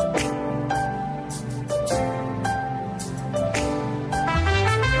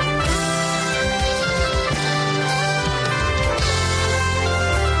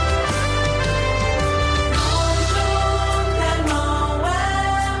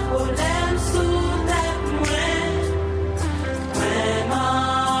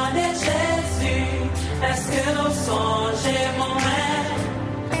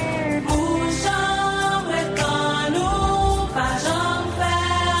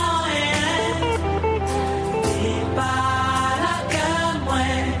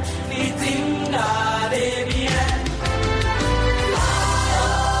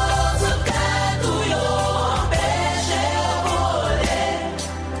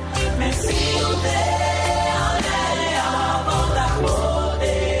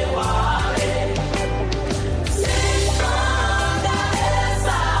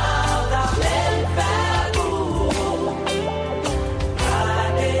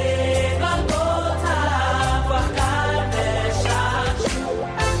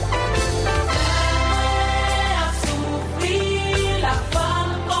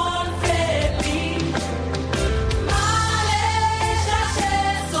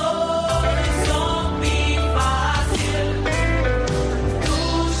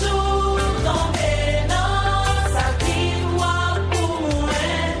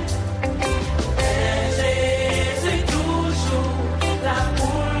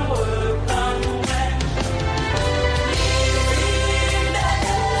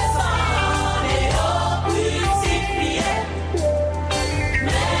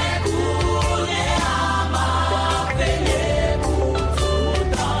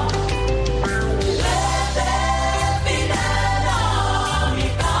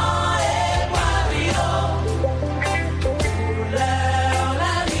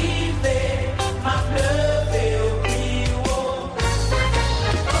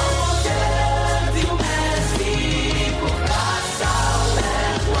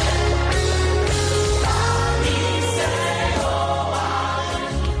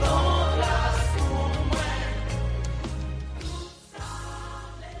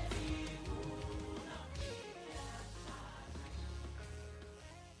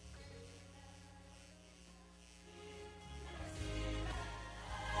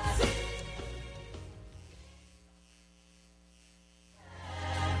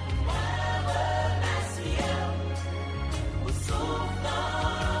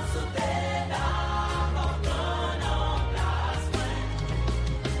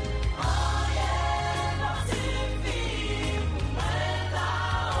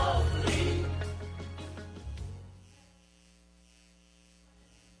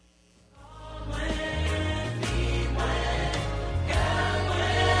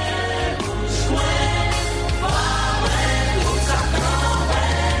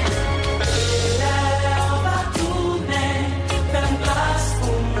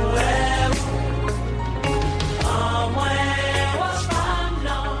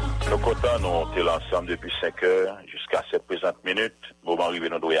 nous sommes ensemble depuis 5 heures jusqu'à cette présente minute. Moment arrivé,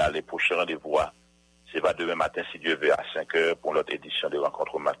 nous devons aller. Prochain rendez-vous, c'est pas demain matin, si Dieu veut, à 5 heures pour notre édition de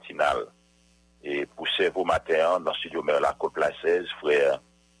Rencontre Matinale. Et pour vos matins, dans le studio Mère la Côte la 16, frère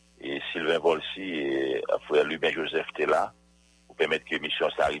et Sylvain Volsi et frère Lubin Joseph Tella, pour permettre que l'émission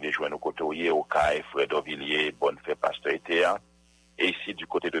s'arrive et joindre nos côtoyers au CAI, frère D'Orvilliers, bonne fête, pasteur Etéa. Et ici, du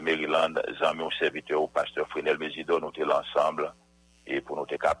côté de Maryland, amis au serviteur au pasteur Frenel Mésidor, nous sommes ensemble. Et pour nous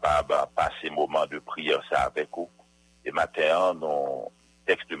être capables de passer un moment de prière ça avec vous. Et matin, nos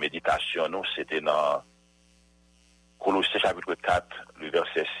textes de méditation, nous, c'était dans Colossiens chapitre 4, le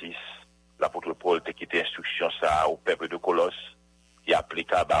verset 6. L'apôtre Paul t'a quitté instruction ça au peuple de Colosse, qui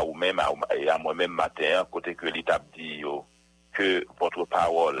applicable à vous-même et à moi-même matin, côté que l'État dit que votre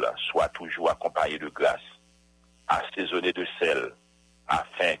parole soit toujours accompagnée de grâce, assaisonnée de sel,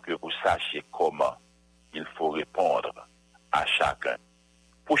 afin que vous sachiez comment il faut répondre à chacun.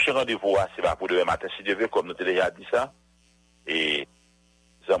 Prochain rendez-vous, c'est pas pour demain matin, si Dieu veut, comme nous avons déjà dit ça. Et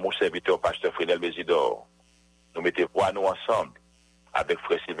mon serviteur, pasteur Frenel Mésidor, nous mettons voix nous ensemble avec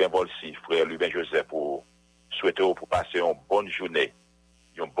frère Sylvain Volsi, frère Lubin Joseph, pour souhaiter pour passer une bonne journée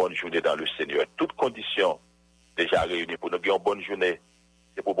dans le Seigneur. Toutes conditions déjà réunies pour nous gagner une bonne journée.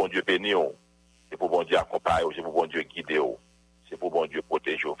 C'est pour bon Dieu bénir, c'est pour bon Dieu accompagner, c'est pour bon Dieu guider, c'est pour bon Dieu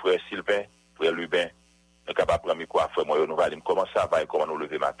protéger. Frère Sylvain, frère Lubin, nous sommes capables de prendre quoi, frère moi, nous allons comment ça va et comment nous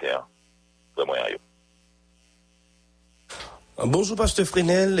lever matin. Frère moi, Bonjour Pasteur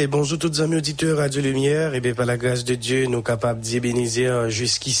Frenel et bonjour tous les amis auditeurs Radio Lumière. Et bien par la grâce de Dieu, nous capables d'Ébénézer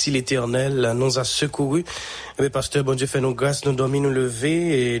jusqu'ici l'Éternel nous a secourus. Et bien Pasteur, bon Dieu fait nos grâces, nous dormir, nous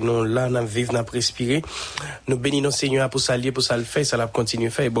lever et nous là, nous vivre, nous respirer. Nous bénissons Seigneur pour s'allier, pour ça le faire, ça l'a continuer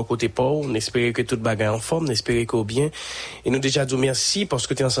à faire et bon côté pauvre. On espère que tout bagaille en forme, on espère qu'au bien. Et nous déjà disons merci parce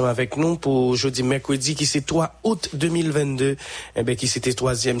que tu es ensemble avec nous pour jeudi, mercredi qui c'est 3 août 2022. Et bien qui c'était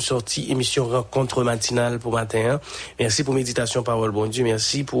 3e sortie, émission Rencontre Matinale pour matin. Merci pour méditation. Parole, bon Dieu,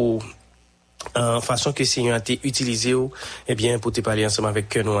 merci pour façon que le Seigneur a été utilisé, eh bien, pour te parler ensemble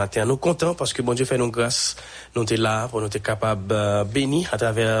avec nous matin. Nous contents parce que bon Dieu fait nos grâces, nous sommes là pour nous être capables bénis à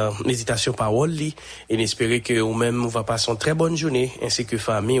travers méditation parole et espérer que nous-mêmes, on va passer une très bonne journée, ainsi que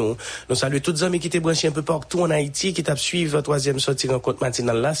famille. Nous saluons tous les amis qui étaient branchés un peu partout en Haïti, qui t'ont suivi la 3e sortie rencontre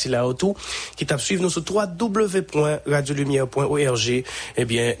matinale là, c'est là autour, qui t'ont suivi nous sur www.radiolumière.org. Eh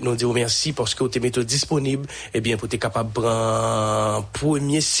bien, nous disons merci parce que vous êtes disponible, eh bien, pour être capable de prendre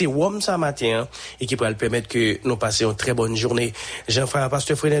premier sérum ça matin, et qui pourra le permettre que nous passions une très bonne journée. Jean-Frère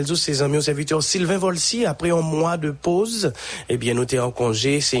Pasteur Frenel Zou, ses amis, aux serviteurs Sylvain Volsi, après un mois de pause, eh bien, nous sommes en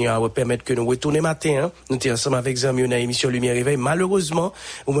congé. Seigneur va permettre que nous retournions matin. Nous sommes ensemble avec les amis, on a émission Lumière Réveil. Malheureusement,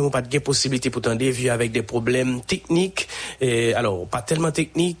 ou même pas de possibilité pour t'en dévier avec des problèmes techniques. Et, alors, pas tellement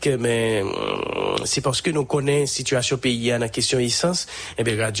techniques, mais c'est parce que nous connaissons la situation pays dans la question essence. Eh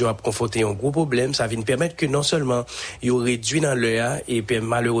bien, Radio a confronté un gros problème. Ça vient permettre que non seulement il y aurait réduit dans l'heure, et puis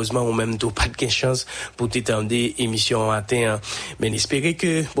malheureusement, ou même tout pas de chance pour t'étendre émission matin, mais espérer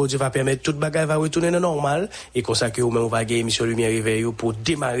que bon Dieu va permettre toute bagaille va retourner dans normal et comme ça que nous même on va gagner émission Lumière Réveil pour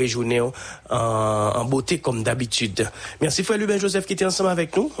démarrer journée en beauté comme d'habitude. Merci frère Lubin Joseph qui était ensemble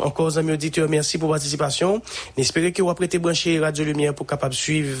avec nous. Encore amis auditeurs, merci pour votre participation. Espérer que vous prêtez brancher Radio Lumière pour capable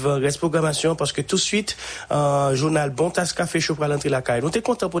suivre reste programmation parce que tout de suite journal Bon Tasse Café chaud pour l'entrée la caille. Nous t'es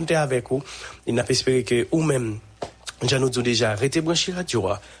content pour être avec vous. Il n'a pas espéré que ou même nous avons déjà arrêté brancher radio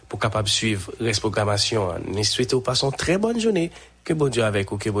pour capable suivre reste programmation. Nous souhaitons passer une très bonne journée. Que bon Dieu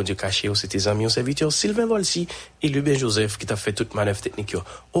avec vous, que bon Dieu caché vous. C'était amis, serviteur Sylvain Volsi et Lubin Joseph qui t'a fait toute manœuvre technique.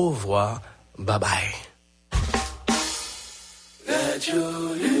 Au revoir, bye bye.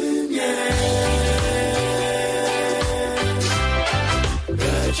 Radio Lumière.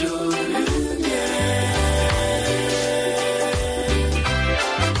 Radio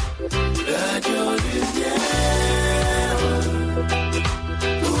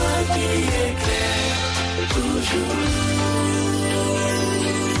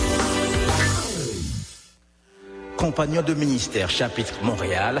Compagnons de ministère chapitre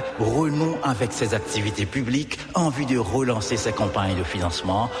Montréal renoue avec ses activités publiques en vue de relancer ses campagnes de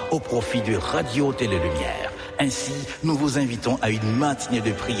financement au profit de Radio-Télé-Lumière. Ainsi, nous vous invitons à une matinée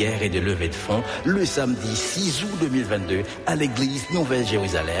de prière et de levée de fonds le samedi 6 août 2022 à l'église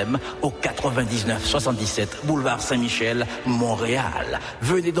Nouvelle-Jérusalem au 9977 boulevard Saint-Michel, Montréal.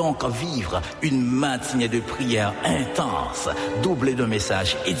 Venez donc vivre une matinée de prière intense, doublée d'un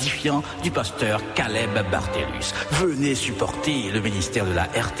message édifiant du pasteur Caleb Bartellus. Venez supporter le ministère de la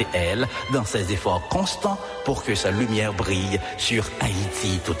RTL dans ses efforts constants pour que sa lumière brille sur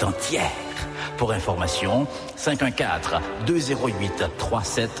Haïti tout entière. Pour information,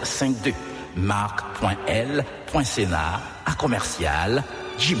 514-208-3752, marc.l.sénat@commercial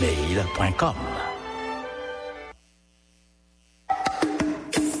gmail.com.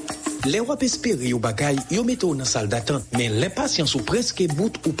 Les wap espérer yo bagay, yo mette ou dans salle d'attente, mais l'impatience ou presque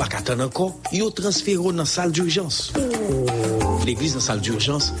bout ou pas qu'attendre encore, yo transfère dans salle d'urgence. L'église en salle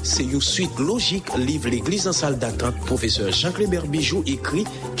d'urgence, c'est une suite logique livre l'église en salle d'attente. Professeur Jean-Clébert Bijou écrit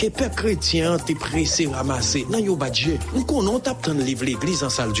que peuple chrétien t'es pressé ramasser dans yo budget. Nous connaissons t'attend livre l'église en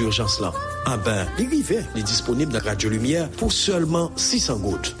salle d'urgence là. Ah ben, il est disponible dans Radio Lumière pour seulement 600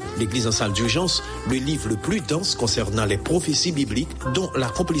 gouttes. L'église en salle d'urgence, le livre le plus dense concernant les prophéties bibliques dont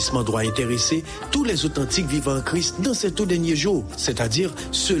l'accomplissement doit intéresser tous les authentiques vivants en Christ dans ces tout derniers jours, c'est-à-dire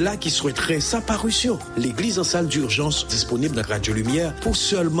ceux-là qui souhaiteraient sa parution. L'église en salle d'urgence disponible dans Radio Lumière pour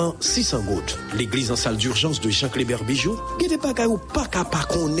seulement 600 gouttes. L'église en salle d'urgence de Jean-Clébert Bijou, il n'y a pas qu'à ou pas qu'à pas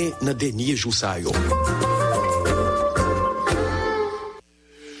qu'on est dans les derniers jours ça yo.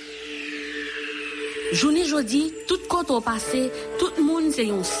 Journée jeudi, tout côté au passé, tout le monde c'est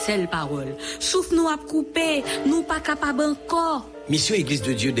une seule parole. Souffle nous a coupé, nous pas capable encore. Mission Église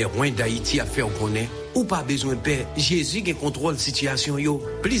de Dieu des Rois d'Haïti a fait on connaît ou pas besoin de paix. Jésus qui contrôle situation yo.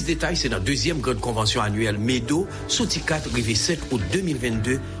 Plus de détails c'est dans deuxième grande convention annuelle Médo, sorti 4 rive 7 août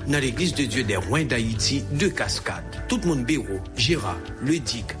 2022 dans l'Église de Dieu des Rois d'Haïti de Cascade. Tout le monde Béraud, Gérard, Le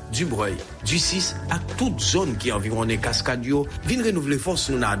Dic, Dubreuil, du 6 à toute zone qui environne Cascade yo, vinn renouveler force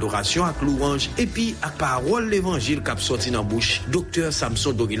nous dans adoration avec louange et puis à parole l'évangile qui a sorti dans bouche docteur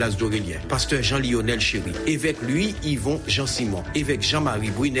Samson Dorilas d'Aurélien, pasteur Jean-Lionel Chéri, évêque lui Yvon Jean-Simon, évêque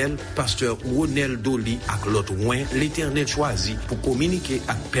Jean-Marie Brunel, pasteur Ronel Doli ak l'autre ouin l'Éternel choisi pour communiquer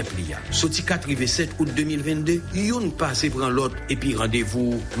avec peuple. Sorti 4 rive 7 août 2022, yon passe prend l'autre et puis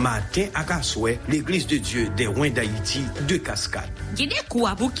rendez-vous matin à Kassoué, l'église de Dieu des Rois d'Haïti de Cascade. Gide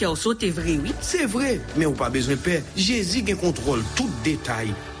quoi pour qui a sauté vrai oui? C'est vrai, mais ou pas besoin de paix. Jésus qui contrôle tout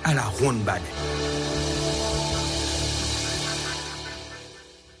détail à la ronde bad.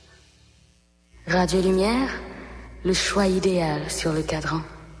 Radio Lumière, le choix idéal sur le cadran.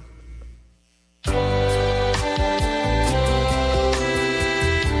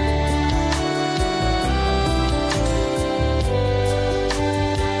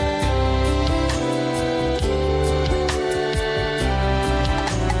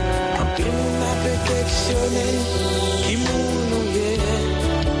 Qui mounouye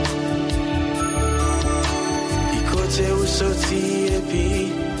qui côté où sorti et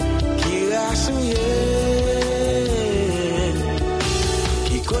puis qui rassouye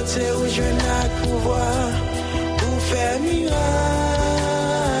qui côté où je n'ai pouvoir pour faire miracle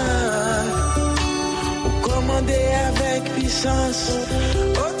ou commander avec puissance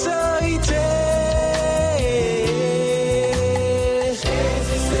autorité.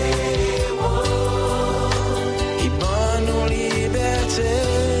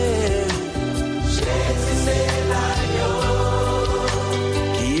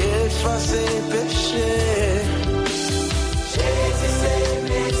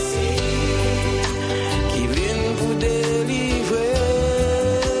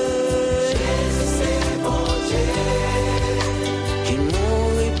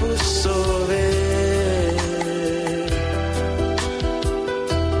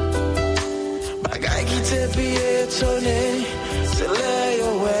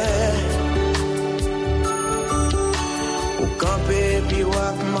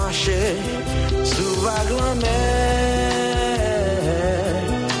 Sous vague mer,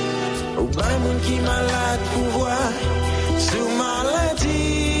 ou bien moun qui malade pouvoir sous maladie,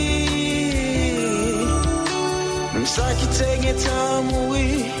 même ça qui t'aigne tant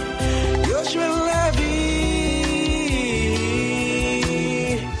mourir, yo j'veux la vie.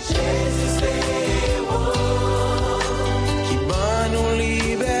 Jésus c'est moi qui bat nous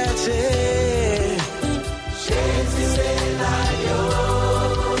liberté. Jésus c'est l'agneau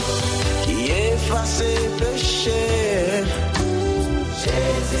effacer péché.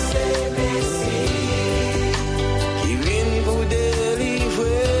 Jésus c'est Messie qui vient vous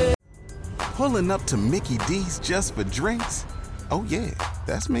délivrer. Pulling up to Mickey D's just for drinks? Oh yeah,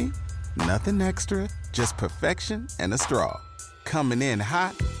 that's me. Nothing extra, just perfection and a straw. Coming in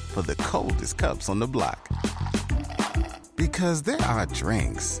hot for the coldest cups on the block. Because there are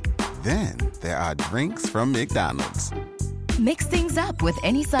drinks. Then there are drinks from McDonald's. Mix things up with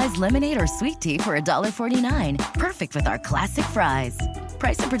any size lemonade or sweet tea for $1.49. Perfect with our classic fries.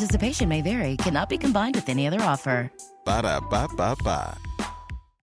 Price and participation may vary. Cannot be combined with any other offer. Ba-da-ba-ba-ba.